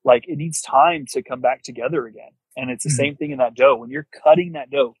 like it needs time to come back together again. And it's the same thing in that dough. When you're cutting that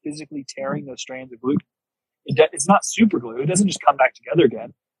dough, physically tearing those strands of gluten, it's not super glue. It doesn't just come back together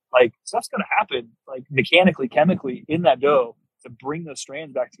again. Like stuff's going to happen, like mechanically, chemically in that dough to bring those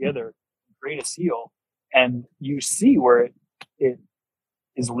strands back together and create a seal. And you see where it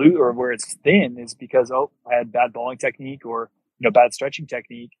is loose or where it's thin is because, I had bad balling technique or, bad stretching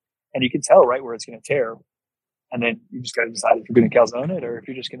technique. And you can tell right where it's going to tear. And then you just got to decide if you're going to calzone it or if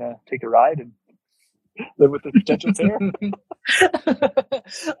you're just going to take the ride and live with the potential tear.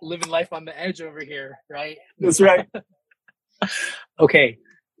 Living life on the edge over here, right? That's right. Okay.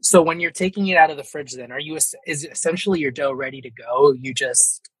 So when you're taking it out of the fridge, then is essentially your dough ready to go? You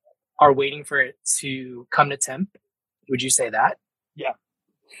just are waiting for it to come to temp. Would you say that? Yeah.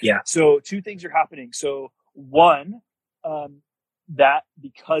 Yeah. So 2 things are happening. So one, that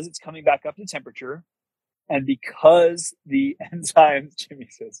because it's coming back up to temperature and because the enzymes, Jimmy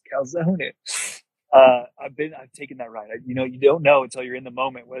says, calzone it. I've taken that ride. You don't know until you're in the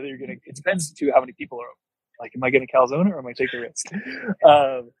moment whether you're going to, it depends to how many people are like, am I going to calzone it or am I take the risk?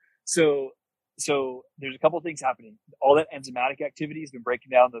 So there's a couple of things happening. All that enzymatic activity has been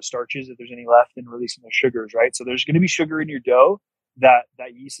breaking down those starches if there's any left and releasing those sugars, right? So there's going to be sugar in your dough that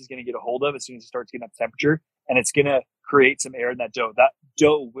yeast is going to get a hold of as soon as it starts getting up to temperature, and it's going to create some air in that dough. That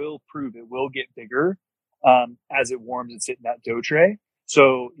dough will get bigger as it warms and sit in that dough tray.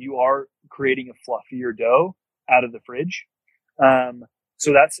 So you are creating a fluffier dough out of the fridge.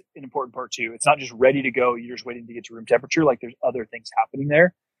 So that's an important part too. It's not just ready to go. You're just waiting to get to room temperature. Like there's other things happening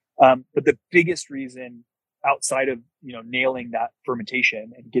there. But the biggest reason outside of, nailing that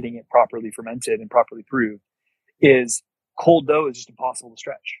fermentation and getting it properly fermented and properly proved is cold dough is just impossible to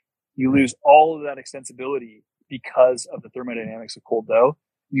stretch. You lose all of that extensibility because of the thermodynamics of cold dough.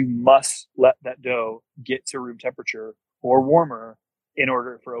 You must let that dough get to room temperature or warmer in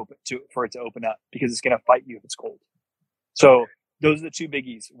order for it to open up, because it's going to fight you if it's cold. So those are the 2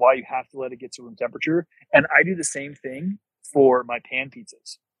 biggies why you have to let it get to room temperature. And I do the same thing for my pan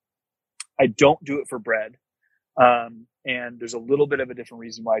pizzas. I don't do it for bread. And there's a little bit of a different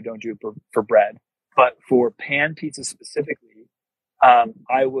reason why I don't do it for bread. But for pan pizza specifically,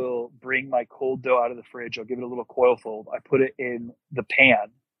 I will bring my cold dough out of the fridge. I'll give it a little coil fold. I put it in the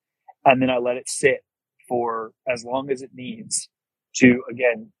pan, and then I let it sit for as long as it needs to,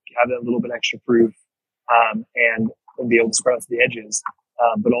 again, have that little bit extra proof and be able to spread out to the edges,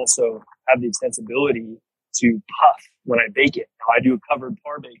 but also have the extensibility to puff when I bake it. Now, I do a covered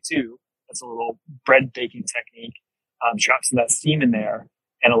par bake too. That's a little bread baking technique. Trap some of that steam in there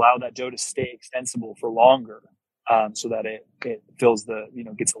and allow that dough to stay extensible for longer, so that it fills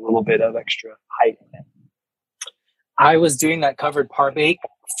gets a little bit of extra height in it. I was doing that covered par bake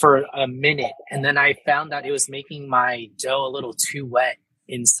for a minute, and then I found that it was making my dough a little too wet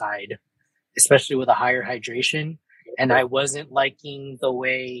inside, especially with a higher hydration. And I wasn't liking the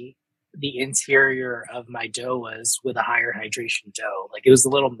way the interior of my dough was with a higher hydration dough. Like it was a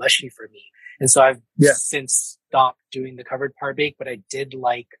little mushy for me. And so I've since stopped doing the covered par bake, but I did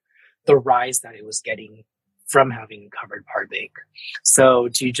like the rise that it was getting from having covered par bake. So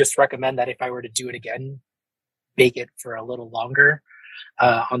do you just recommend that if I were to do it again, bake it for a little longer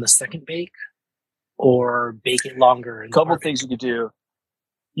on the second bake, or bake it longer? A couple of things you could do.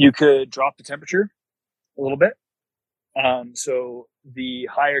 You could drop the temperature a little bit. So the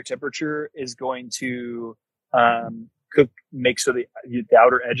higher temperature is going to make so the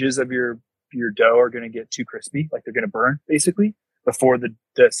outer edges of your dough are going to get too crispy, like they're going to burn basically before the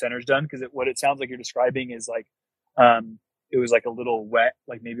center's done. Because what it sounds like you're describing is like it was like a little wet,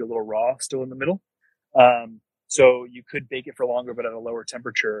 like maybe a little raw still in the middle. So you could bake it for longer, but at a lower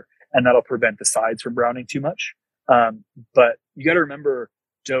temperature, and that'll prevent the sides from browning too much. But you got to remember,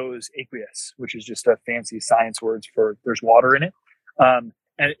 dough is aqueous, which is just a fancy science words for there's water in it. And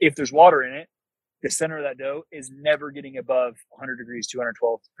if there's water in it, the center of that dough is never getting above 100 degrees,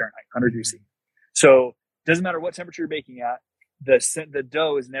 212 Fahrenheit, 100 degrees C. So it doesn't matter what temperature you're baking at, the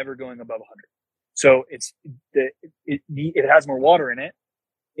dough is never going above 100. So if it has more water in it,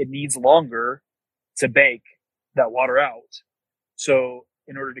 it needs longer to bake that water out. So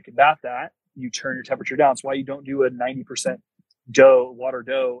in order to combat that, you turn your temperature down. That's why you don't do a 90% water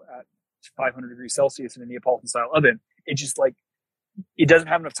dough at 500 degrees Celsius in a Neapolitan style oven. it just like, it doesn't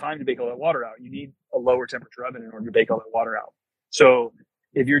have enough time to bake all that water out. You need a lower temperature oven in order to bake all that water out. So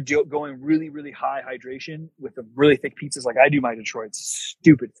if you're going really, really high hydration with the really thick pizzas, like I do my Detroit's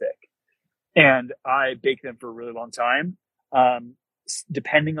stupid thick, and I bake them for a really long time.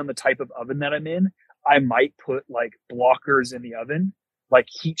 Depending on the type of oven that I'm in, I might put like blockers in the oven, like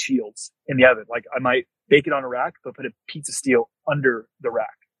heat shields in the oven. Like I might bake it on a rack, but put a pizza steel under the rack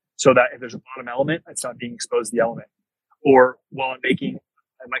so that if there's a bottom element, it's not being exposed to the element. Or while I'm baking,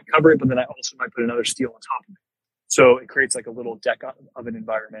 I might cover it, but then I also might put another steel on top of it. So it creates like a little deck oven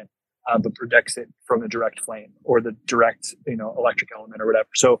environment, but protects it from the direct flame or the direct, electric element or whatever.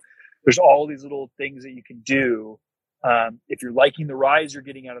 So there's all these little things that you can do. If you're liking the rise you're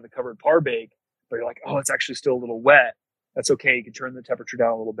getting out of the covered par bake, but you're like, oh, it's actually still a little wet, that's okay. You can turn the temperature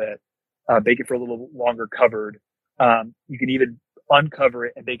down a little bit, bake it for a little longer covered. You can even uncover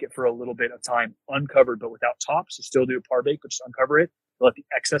it and bake it for a little bit of time uncovered, but without tops. So still do a par bake, but just uncover it, let the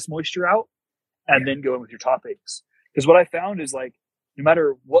excess moisture out, and then go in with your top bakes. Because what I found is like, no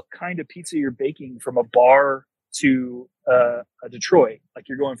matter what kind of pizza you're baking, from a bar to a Detroit, like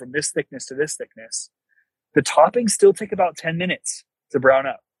you're going from this thickness to this thickness, the toppings still take about 10 minutes to brown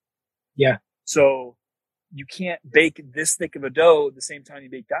up. Yeah. So you can't bake this thick of a dough at the same time you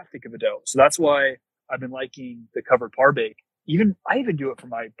bake that thick of a dough. So that's why I've been liking the covered par bake. I even do it for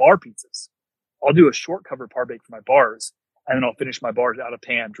my bar pizzas. I'll do a short covered par bake for my bars, and then I'll finish my bars out of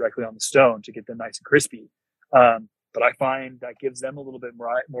pan directly on the stone to get them nice and crispy. But I find that gives them a little bit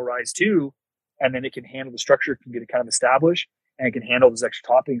more rise too, and then it can handle the structure, can get it kind of established, and it can handle those extra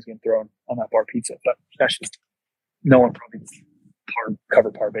toppings getting thrown on that bar pizza. But that's just, no one probably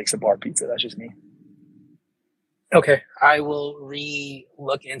covered par bakes a bar pizza. That's just me. Okay, I will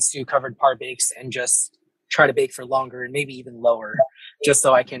look into covered par bakes and just try to bake for longer and maybe even lower, just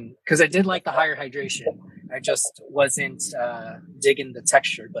so I can, because I did like the higher hydration. I just wasn't digging the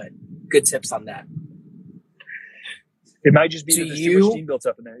texture, but good tips on that. It might just be that there's too much steam built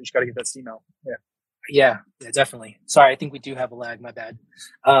up in there. You just got to get that steam out. Yeah, definitely. Sorry, I think we do have a lag. My bad.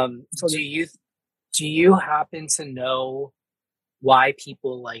 Do you happen to know why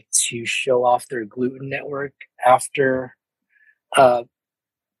people like to show off their gluten network after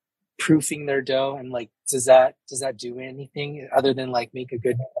proofing their dough? And like, does that do anything other than like make a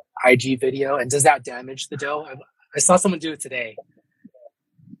good IG video? And does that damage the dough? I saw someone do it today.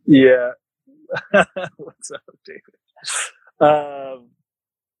 Yeah. What's up, David?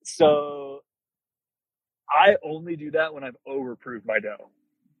 So I only do that when I've overproofed my dough.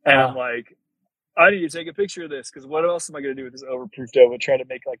 And I'm like, I need to take a picture of this, because what else am I going to do with this overproof dough and try to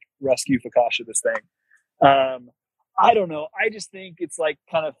make like rescue focaccia this thing? I don't know. I just think it's like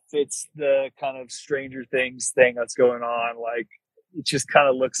kind of fits the kind of Stranger Things thing that's going on. Like it just kind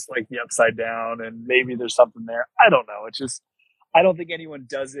of looks like the upside down, and maybe there's something there. I don't know. It's just, I don't think anyone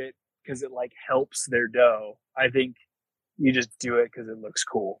does it because it like helps their dough. I think you just do it because it looks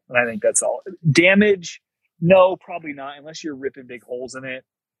cool. And I think that's all. Damage? No, probably not. Unless you're ripping big holes in it.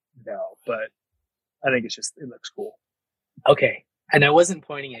 No, but I think it's just, it looks cool. Okay. And I wasn't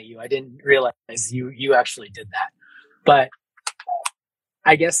pointing at you. I didn't realize you actually did that. But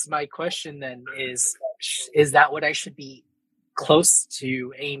I guess my question then is that what I should be close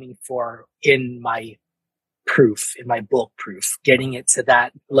to aiming for in my proof, in my bulk proof, getting it to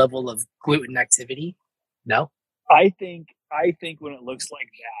that level of gluten activity? No? I think when it looks like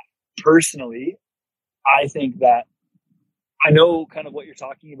that, personally, I think that I know kind of what you're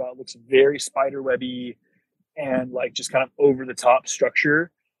talking about. It looks very spider webby and like just kind of over the top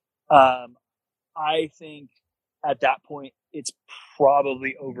structure. I think at that point it's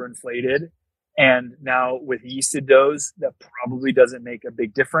probably overinflated. And now with yeasted doughs, that probably doesn't make a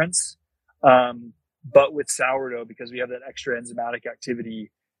big difference. But with sourdough, because we have that extra enzymatic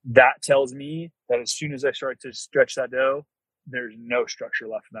activity, that tells me that as soon as I start to stretch that dough, there's no structure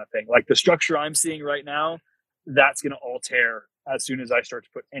left in that thing. Like the structure I'm seeing right now, that's going to all tear as soon as I start to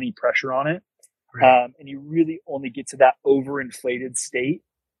put any pressure on it. Right. And you really only get to that overinflated state.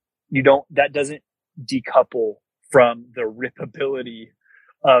 That doesn't decouple from the ripability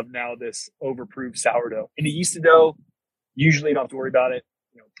of now this overproofed sourdough. In a yeasted dough, usually you don't have to worry about it.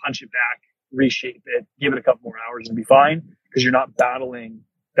 Punch it back, reshape it, give it a couple more hours and be fine, because you're not battling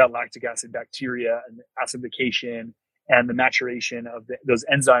that lactic acid bacteria and the acidification and the maturation of those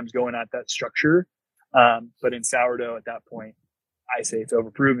enzymes going at that structure. But in sourdough at that point, I say it's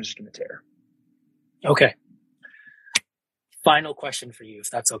overproofed and it's just going to tear. Okay. Final question for you, if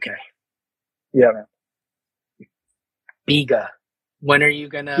that's okay. Yeah, man. Biga, when are you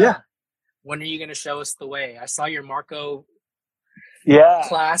gonna show us the way? I saw your Marco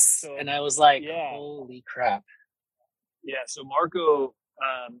class and I was like, holy crap. Yeah. So Marco,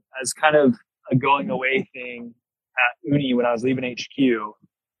 as kind of a going away thing at Uni when I was leaving HQ,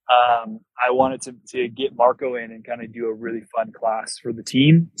 I wanted to get Marco in and kind of do a really fun class for the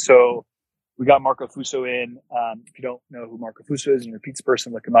team. So we got Marco Fuso in. If you don't know who Marco Fuso is and you're a pizza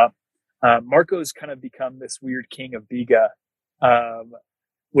person, look him up. Marco's kind of become this weird king of Biga,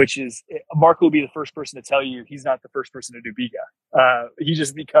 which is Marco will be the first person to tell you he's not the first person to do Biga. He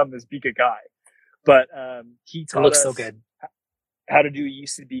just become this Biga guy. But he taught us so good. how to do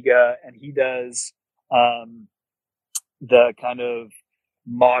yeasted Biga, and he does the kind of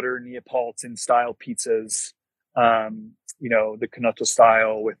modern Neapolitan style pizzas, the Canotto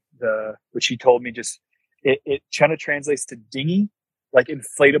style with which he told me just it kind of translates to dinghy, like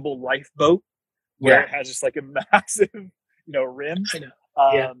inflatable lifeboat, where it has just like a massive, rim. I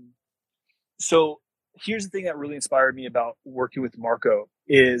know. So here's the thing that really inspired me about working with Marco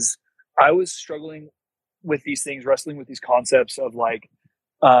is I was struggling with these things, wrestling with these concepts of like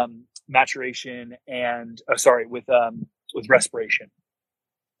maturation and with respiration.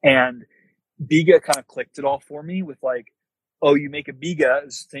 And Biga kind of clicked it all for me with like, oh, you make a Biga,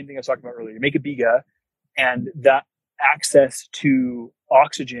 it's the same thing I was talking about earlier. You make a Biga, and that access to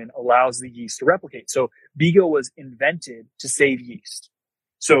oxygen allows the yeast to replicate. So Biga was invented to save yeast.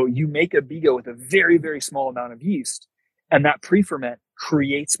 So you make a Biga with a very, very small amount of yeast, and that pre-ferment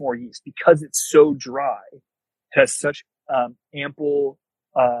creates more yeast because it's so dry. It has such ample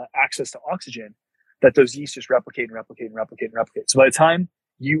access to oxygen that those yeast just replicate and replicate and replicate and replicate. So by the time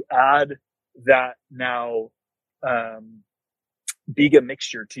you add that now Biga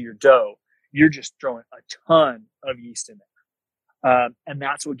mixture to your dough, you're just throwing a ton of yeast in there. And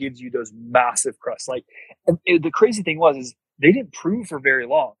that's what gives you those massive crusts. Like, the crazy thing is they didn't prove for very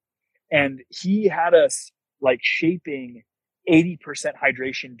long. And he had us like shaping 80%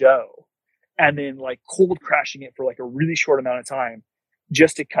 hydration dough and then like cold crashing it for like a really short amount of time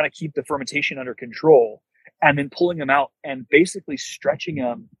just to kind of keep the fermentation under control, and then pulling them out and basically stretching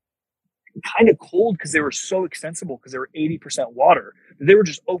them kind of cold because they were so extensible because they were 80% water. They were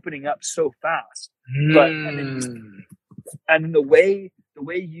just opening up so fast. But and then the way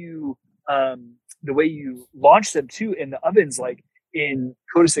you launch them too in the ovens, like in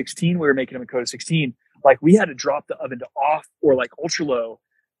Coda 16, we were making them in Coda 16. Like we had to drop the oven to off or like ultra low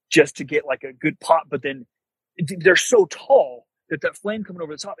just to get like a good pop. But then they're so tall that flame coming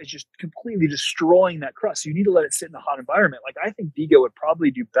over the top is just completely destroying that crust. So you need to let it sit in a hot environment. Like I think Biga would probably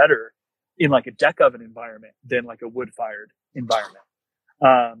do better in like a deck oven environment than like a wood fired environment.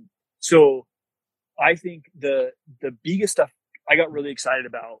 So I think the Biga stuff, I got really excited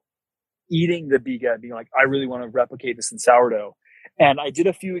about eating the Biga and being like, I really want to replicate this in sourdough. And I did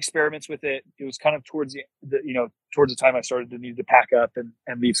a few experiments with it. It was kind of towards the time I started to need to pack up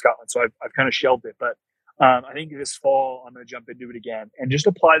and leave Scotland. So I've kind of shelved it, but I think this fall I'm going to jump into it again and just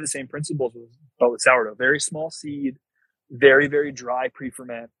apply the same principles with sourdough. Very small seed, very, very dry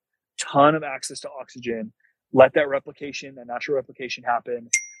pre-ferment, ton of access to oxygen. Let that natural replication happen.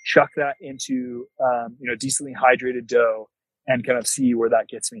 Chuck that into, decently hydrated dough and kind of see where that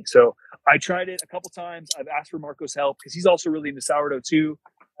gets me. So I tried it a couple times. I've asked for Marco's help because he's also really into sourdough too.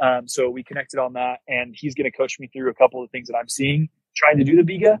 So we connected on that, and he's going to coach me through a couple of things that I'm seeing trying to do the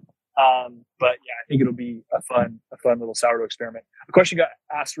Biga. But yeah, I think it'll be a fun little sourdough experiment. A question got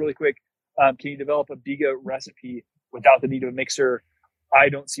asked really quick. Can you develop a Biga recipe without the need of a mixer? I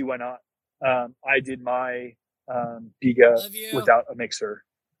don't see why not. I did my Biga without a mixer.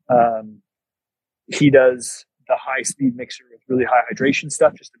 He does the high speed mixer with really high hydration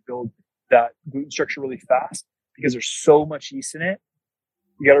stuff just to build that gluten structure really fast because there's so much yeast in it.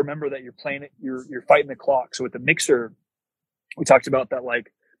 You got to remember that you're fighting the clock. So with the mixer, we talked about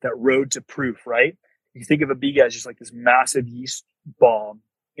that road to proof, right? You think of a Biga as just like this massive yeast bomb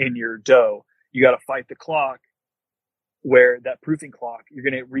in your dough. You got to fight the clock, where that proofing clock, you're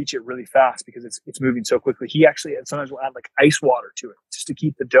going to reach it really fast because it's moving so quickly. He actually sometimes will add like ice water to it just to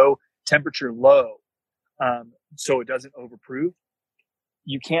keep the dough temperature low, so it doesn't overproof.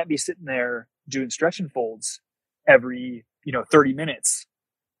 You can't be sitting there doing stretch and folds every 30 minutes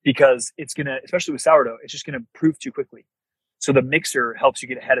because it's gonna, especially with sourdough, it's just gonna proof too quickly. So the mixer helps you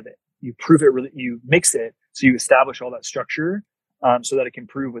get ahead of it. You proof it you mix it so you establish all that structure, so that it can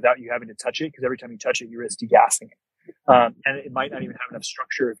prove without you having to touch it. Because every time you touch it, you risk degassing it, and it might not even have enough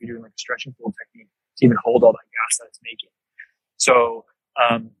structure if you're doing like a stretch and fold technique to even hold all that gas that it's making. So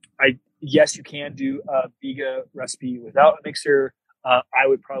yes, you can do a Biga recipe without a mixer. I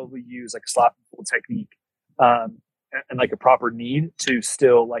would probably use like a slap and fold technique, and like a proper knead to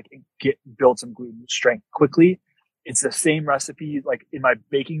still like build some gluten strength quickly. It's the same recipe. Like in my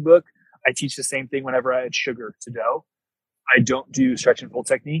baking book, I teach the same thing whenever I add sugar to dough. I don't do stretch and fold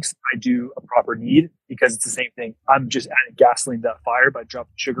techniques. I do a proper knead because it's the same thing. I'm just adding gasoline to that fire by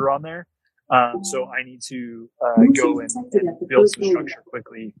dropping sugar on there. So I need to go and build some structure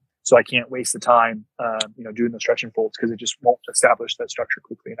quickly. So I can't waste the time, doing the stretch and folds because it just won't establish that structure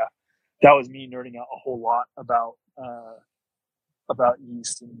quickly enough. That was me nerding out a whole lot about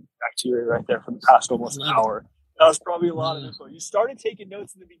yeast and bacteria right there for the past almost an hour. That was probably a lot of info. You started taking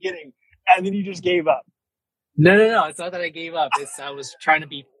notes in the beginning and then you just gave up. No. It's not that I gave up. I was trying to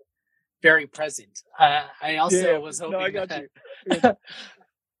be very present. I also was hoping. No, I got you.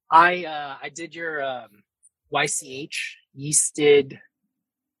 I did your YCH yeasted.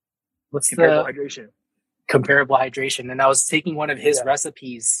 What's comparable hydration? Comparable hydration, and I was taking one of his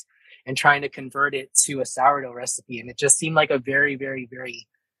recipes and trying to convert it to a sourdough recipe, and it just seemed like a very, very, very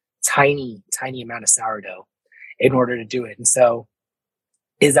tiny amount of sourdough in order to do it. And so,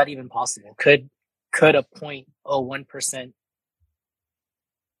 is that even possible? Could a 0.01%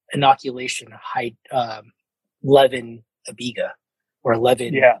 inoculation leaven a biga or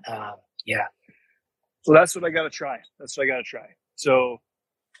leaven? Yeah. So that's what I got to try. So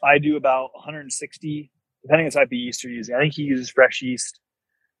I do about 160, depending on the type of yeast you're using. I think he uses fresh yeast.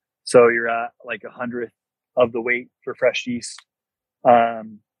 So you're at like 100th of the weight for fresh yeast.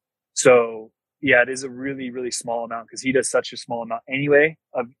 So yeah, it is a really, really small amount because he does such a small amount anyway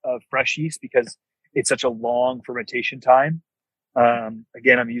of fresh yeast because it's such a long fermentation time.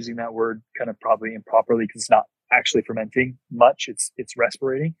 Again, I'm using that word kind of probably improperly because it's not actually fermenting much. It's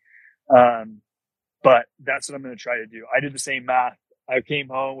respirating. But that's what I'm going to try to do. I did the same math. I came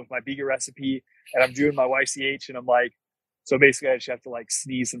home with my biga recipe and I'm doing my YCH and I'm like, so basically I just have to like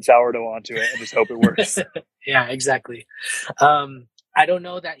sneeze some sourdough onto it and just hope it works. Yeah, exactly. I don't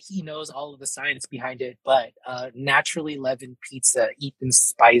know that he knows all of the science behind it, but Naturally Leavened Pizza, Ethan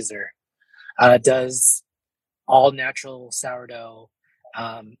Spicer, does all natural sourdough,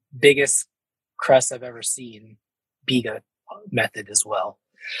 biggest crust I've ever seen, biga method as well.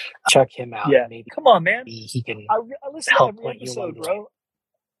 Check him out. Yeah, maybe come on, man. He can. I listen to every episode, bro.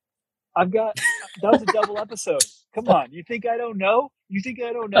 That was a double episode. Come on, you think I don't know? You think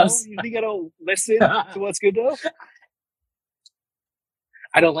I don't listen to what's good though?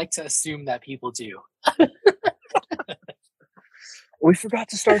 I don't like to assume that people do. We forgot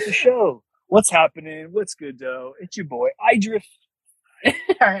to start the show. What's happening? What's good though? It's your boy Idrift. All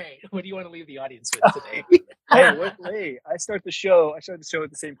right. What do you want to leave the audience with today? Hey, I start the show with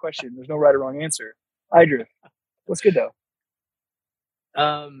the same question. There's no right or wrong answer. Idrift. What's good though?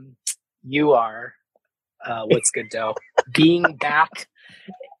 You are what's good though. Being back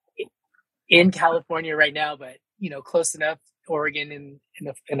in California right now, but close enough. Oregon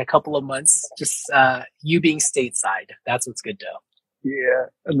in a couple of months. Just you being stateside. That's what's good though. Yeah,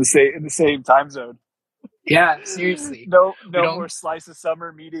 in the same time zone. Yeah, seriously. No more slice of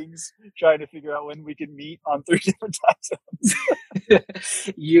summer meetings trying to figure out when we can meet on 3 different time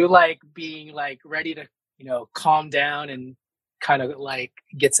zones. You like being like ready to, calm down and kind of like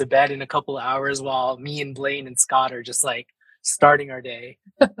get to bed in a couple of hours while me and Blaine and Scott are just like starting our day.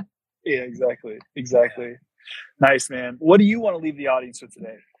 Yeah, exactly. Yeah. Nice, man. What do you want to leave the audience with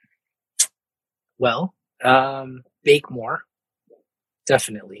today? Well, bake more.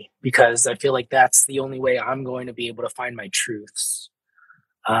 Definitely, because I feel like that's the only way I'm going to be able to find my truths,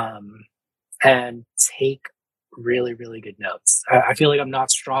 and take really, really good notes. I feel like I'm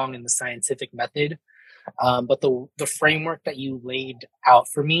not strong in the scientific method, but the framework that you laid out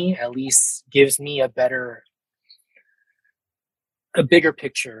for me at least gives me a bigger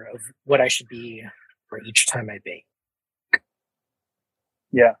picture of what I should be for each time I bake.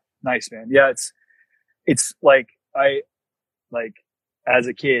 Yeah, nice, man. Yeah, it's like as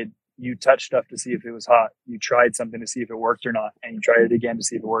a kid, you touched stuff to see if it was hot. You tried something to see if it worked or not. And you tried it again to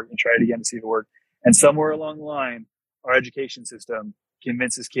see if it worked. And tried it again to see if it worked. And somewhere along the line, our education system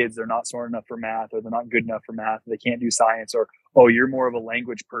convinces kids they're not smart enough for math or they're not good enough for math. They can't do science or, oh, you're more of a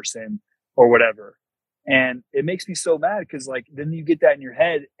language person or whatever. And it makes me so mad because then you get that in your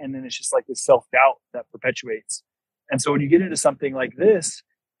head and then it's just like this self-doubt that perpetuates. And so when you get into something like this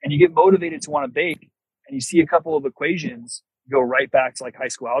and you get motivated to want to bake and you see a couple of equations, go right back to like high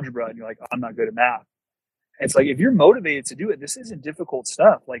school algebra and you're like, I'm not good at math. And it's like, if you're motivated to do it, this isn't difficult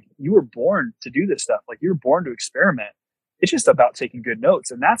stuff. Like you were born to do this stuff. Like you're born to experiment. It's just about taking good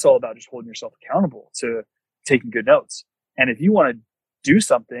notes. And that's all about just holding yourself accountable to taking good notes. And if you want to do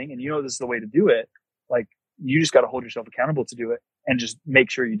something and this is the way to do it, like you just got to hold yourself accountable to do it and just make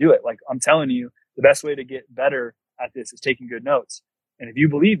sure you do it. Like I'm telling you, the best way to get better at this is taking good notes. And if you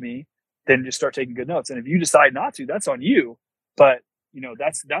believe me, then just start taking good notes. And if you decide not to, that's on you. But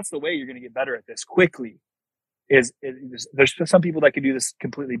that's the way you're going to get better at this quickly there's some people that can do this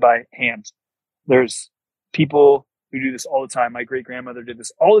completely by hand. There's people who do this all the time. My great grandmother did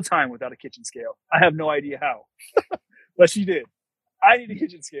this all the time without a kitchen scale. I have no idea how, but she did. I need a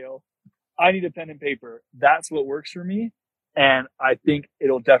kitchen scale. I need a pen and paper. That's what works for me. And I think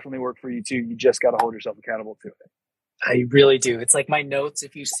it'll definitely work for you too. You just got to hold yourself accountable to it. I really do. It's like my notes,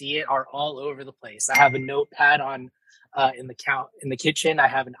 if you see it, are all over the place. I have a notepad on in the kitchen. I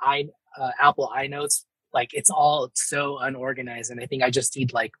have an Apple iNotes. Like it's all so unorganized, and I think I just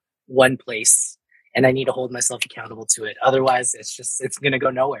need like one place, and I need to hold myself accountable to it. Otherwise, it's gonna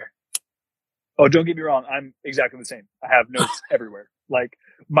go nowhere. Oh, don't get me wrong. I'm exactly the same. I have notes everywhere. Like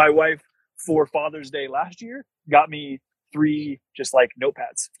my wife for Father's Day last year got me 3 just like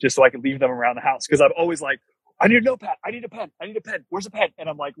notepads just so I could leave them around the house. Cause I'm always like, I need a notepad. I need a pen. I need a pen. Where's a pen? And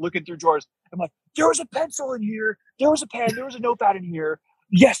I'm like looking through drawers. I'm like, there was a pencil in here. There was a pen. There was a notepad in here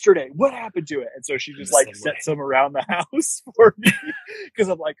yesterday. What happened to it? And so she just like set some around the house for me. Cause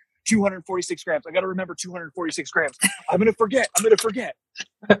I'm like 246 grams. I got to remember 246 grams. I'm going to forget.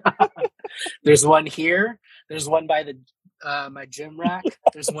 There's one here. There's one by the my gym rack.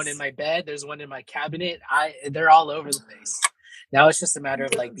 There's one in my bed. There's one in my cabinet. They're all over the place. Now it's just a matter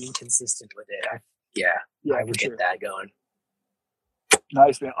of like being consistent with it. I would get that going.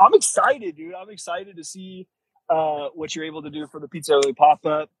 Nice, man. I'm excited, dude. I'm excited to see what you're able to do for the Pizza Early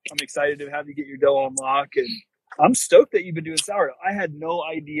pop-up. I'm excited to have you get your dough on lock, and I'm stoked that you've been doing sourdough. I had no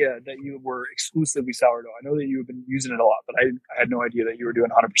idea that you were exclusively sourdough. I know that you've been using it a lot, but I had no idea that you were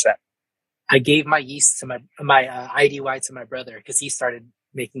doing 100%. I gave my yeast to my IDY to my brother because he started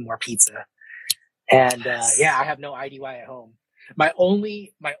making more pizza. And I have no IDY at home. My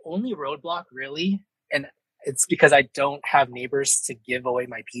only roadblock really, and it's because I don't have neighbors to give away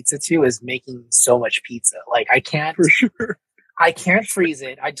my pizza to, is making so much pizza. Like I can't freeze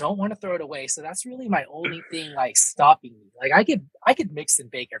it. I don't want to throw it away. So that's really my only thing like stopping me. Like I could mix and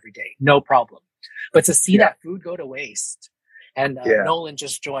bake every day, no problem. But to see that food go to waste. And Nolan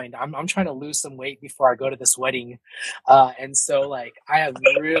just joined. I'm trying to lose some weight before I go to this wedding. And so like I have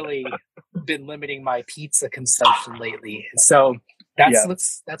really been limiting my pizza consumption lately. And so that's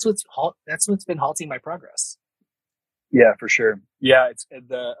what's been halting my progress. Yeah, for sure. Yeah, it's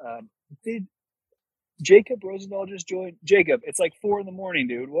did Jacob Rosendahl just join? Jacob, it's like 4 a.m,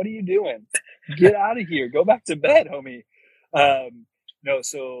 dude. What are you doing? Get out of here. Go back to bed, homie. No,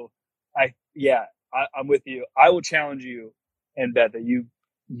 so I'm with you. I will challenge you and bet that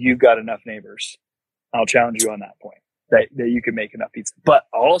you've got enough neighbors. I'll challenge you on that point that you can make enough pizza. But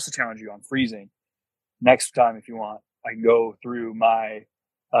I'll also challenge you on freezing. Next time, if you want, I can go through my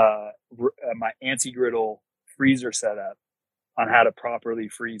my anti-griddle freezer setup on how to properly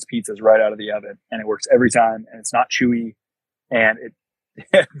freeze pizzas right out of the oven, and it works every time, and it's not chewy, and it.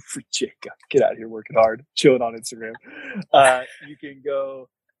 Jacob, get out of here working hard, chilling on Instagram. You can go,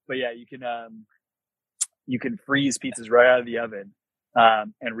 but yeah, you can freeze pizzas right out of the oven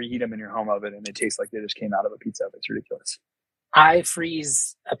and reheat them in your home oven, and they taste like they just came out of a pizza oven. It's ridiculous. I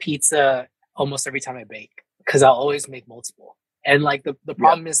freeze a pizza almost every time I bake because I'll always make multiple. And like the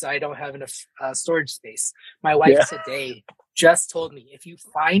problem is I don't have enough storage space. My wife today just told me, if you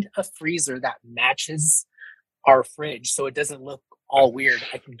find a freezer that matches our fridge so it doesn't look all weird,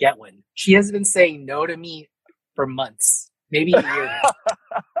 I can get one. She has been saying no to me for months, maybe a year now.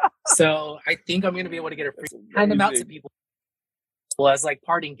 So I think I'm going to be able to get a freezer, hand them out to people as like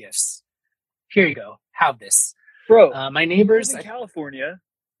parting gifts. Here you go. Have this. Bro, my neighbors in California,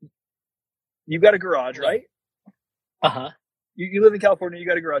 you've got a garage, right? Uh-huh. You live in California, you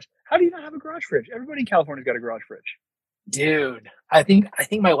got a garage. How do you not have a garage fridge? Everybody in California's got a garage fridge. Dude, I think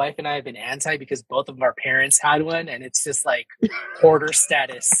my wife and I have been anti because both of our parents had one, and it's just like hoarder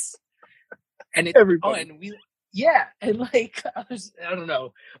status. And everybody. And like I don't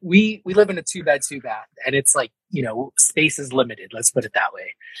know. We live in a 2-bed, 2-bath, and it's like, space is limited. Let's put it that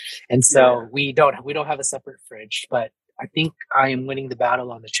way. And so we don't have a separate fridge, but I think I am winning the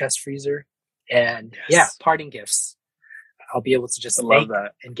battle on the chest freezer. And parting gifts. I'll be able to just make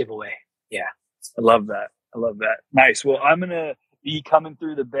and give away. Yeah. I love that. Nice. Well, I'm going to be coming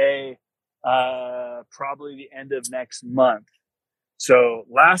through the Bay probably the end of next month. So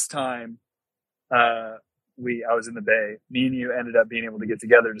last time I was in the Bay, me and you ended up being able to get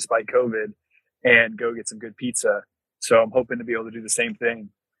together despite COVID and go get some good pizza. So I'm hoping to be able to do the same thing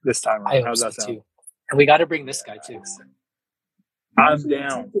this time around. How's that sound? Too. And we got to bring this guy too. I'm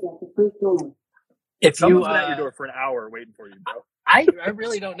down. If someone's been at your door for an hour waiting for you, bro. I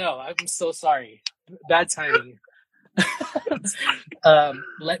really don't know. I'm so sorry. Bad timing.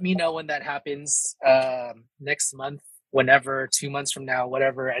 Let me know when that happens next month. whenever, 2 months from now,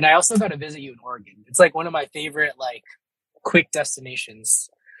 whatever. And I also got to visit you in Oregon. It's like one of my favorite like quick destinations.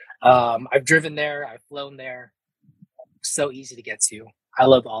 I've driven there, I've flown there. So easy to get to. I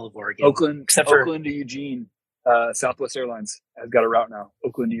love all of Oregon. Oakland to Eugene. Southwest Airlines has got a route now.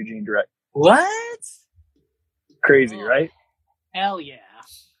 Oakland to Eugene direct. What? Crazy, right? Hell yeah.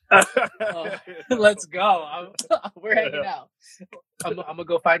 Let's go. We're hanging out. I'm gonna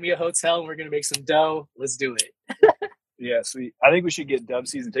go find me a hotel and we're gonna make some dough. Let's do it. Yeah, sweet. I think we should get Dub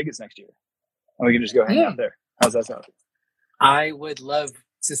season tickets next year, and we can just go hang out there. How's that sound? I would love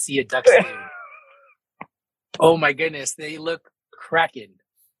to see a Ducks game. Oh my goodness, they look cracking.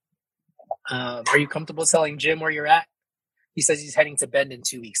 Are you comfortable telling Jim where you're at? He says he's heading to Bend in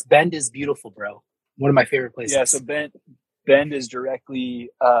 2 weeks. Bend is beautiful, bro. One of my favorite places. Yeah, so Bend is directly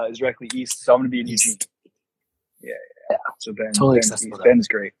east, so I'm gonna be in Eugene. Yeah. So Bend, totally Bend's accessible. Bend is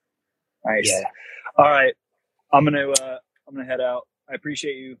great. Nice. Yeah. All right, I'm gonna head out. I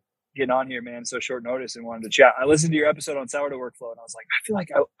appreciate you getting on here, man. So short notice and wanted to chat. I listened to your episode on sourdough workflow, and I was like, I feel like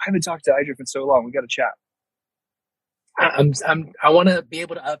I haven't talked to Idriff in so long. We got to chat. I want to be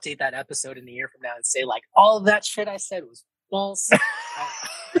able to update that episode in a year from now and say like all of that shit I said was false.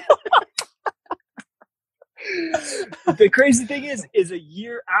 The crazy thing is a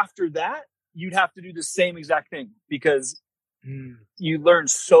year after that, you'd have to do the same exact thing because you learn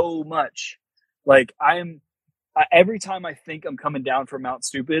so much. Like every time I think I'm coming down from Mount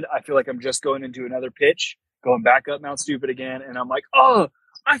Stupid, I feel like I'm just going into another pitch, going back up Mount Stupid again. And I'm like, oh,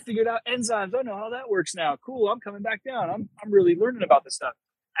 I figured out enzymes. I know how that works now. Cool. I'm coming back down. I'm really learning about this stuff.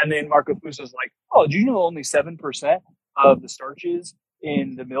 And then Marco Pusso's like, oh, do you know only 7% of the starches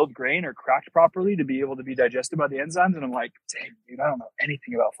in the milled grain are cracked properly to be able to be digested by the enzymes? And I'm like, dang, dude, I don't know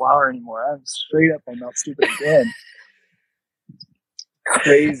anything about flour anymore. I'm straight up on Mount Stupid again.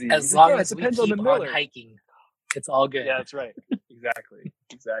 Crazy. As long as we keep on hiking, it's all good. Yeah, that's right. Exactly.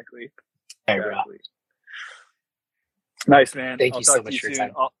 Hey, bro. Nice, man. Thank you so much for your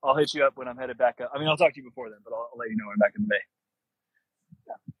time. I'll hit you up when I'm headed back up. I mean, I'll talk to you before then, but I'll let you know when I'm back in the Bay.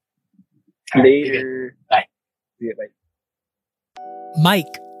 Yeah. Later. Bye. See you, bye.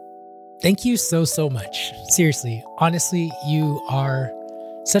 Mike, thank you so much. Seriously, honestly, you are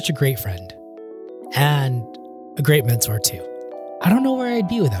such a great friend and a great mentor too. I don't know where I'd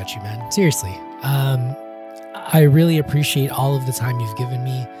be without you, man. Seriously. I really appreciate all of the time you've given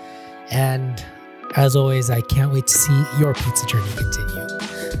me. And as always, I can't wait to see your pizza journey continue.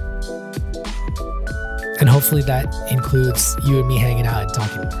 And hopefully that includes you and me hanging out and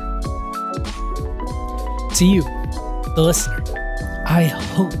talking more. To you, the listener, I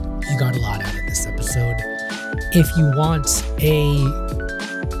hope you got a lot out of this episode. If you want a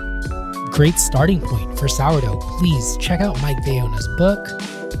great starting point for sourdough, please check out Mike Vayona's book,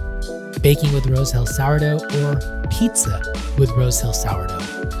 Baking with Rose Hill Sourdough, or Pizza with Rose Hill Sourdough.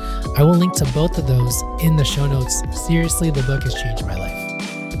 I will link to both of those in the show notes. Seriously, the book has changed my life.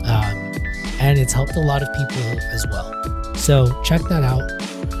 And it's helped a lot of people as well. So check that out.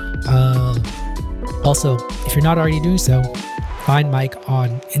 Also, if you're not already doing so, find Mike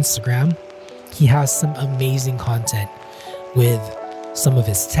on Instagram. He has some amazing content with some of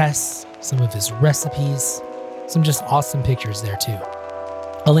his tests, some of his recipes, some just awesome pictures there too.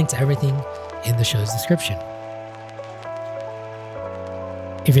 I'll link to everything in the show's description.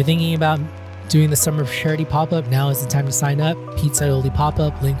 If you're thinking about doing the summer charity pop-up, now is the time to sign up. Pizza Aioli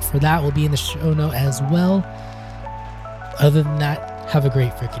pop-up, link for that will be in the show note as well. Other than that, have a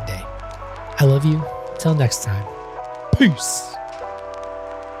great freaking day. I love you. Till next time. Peace.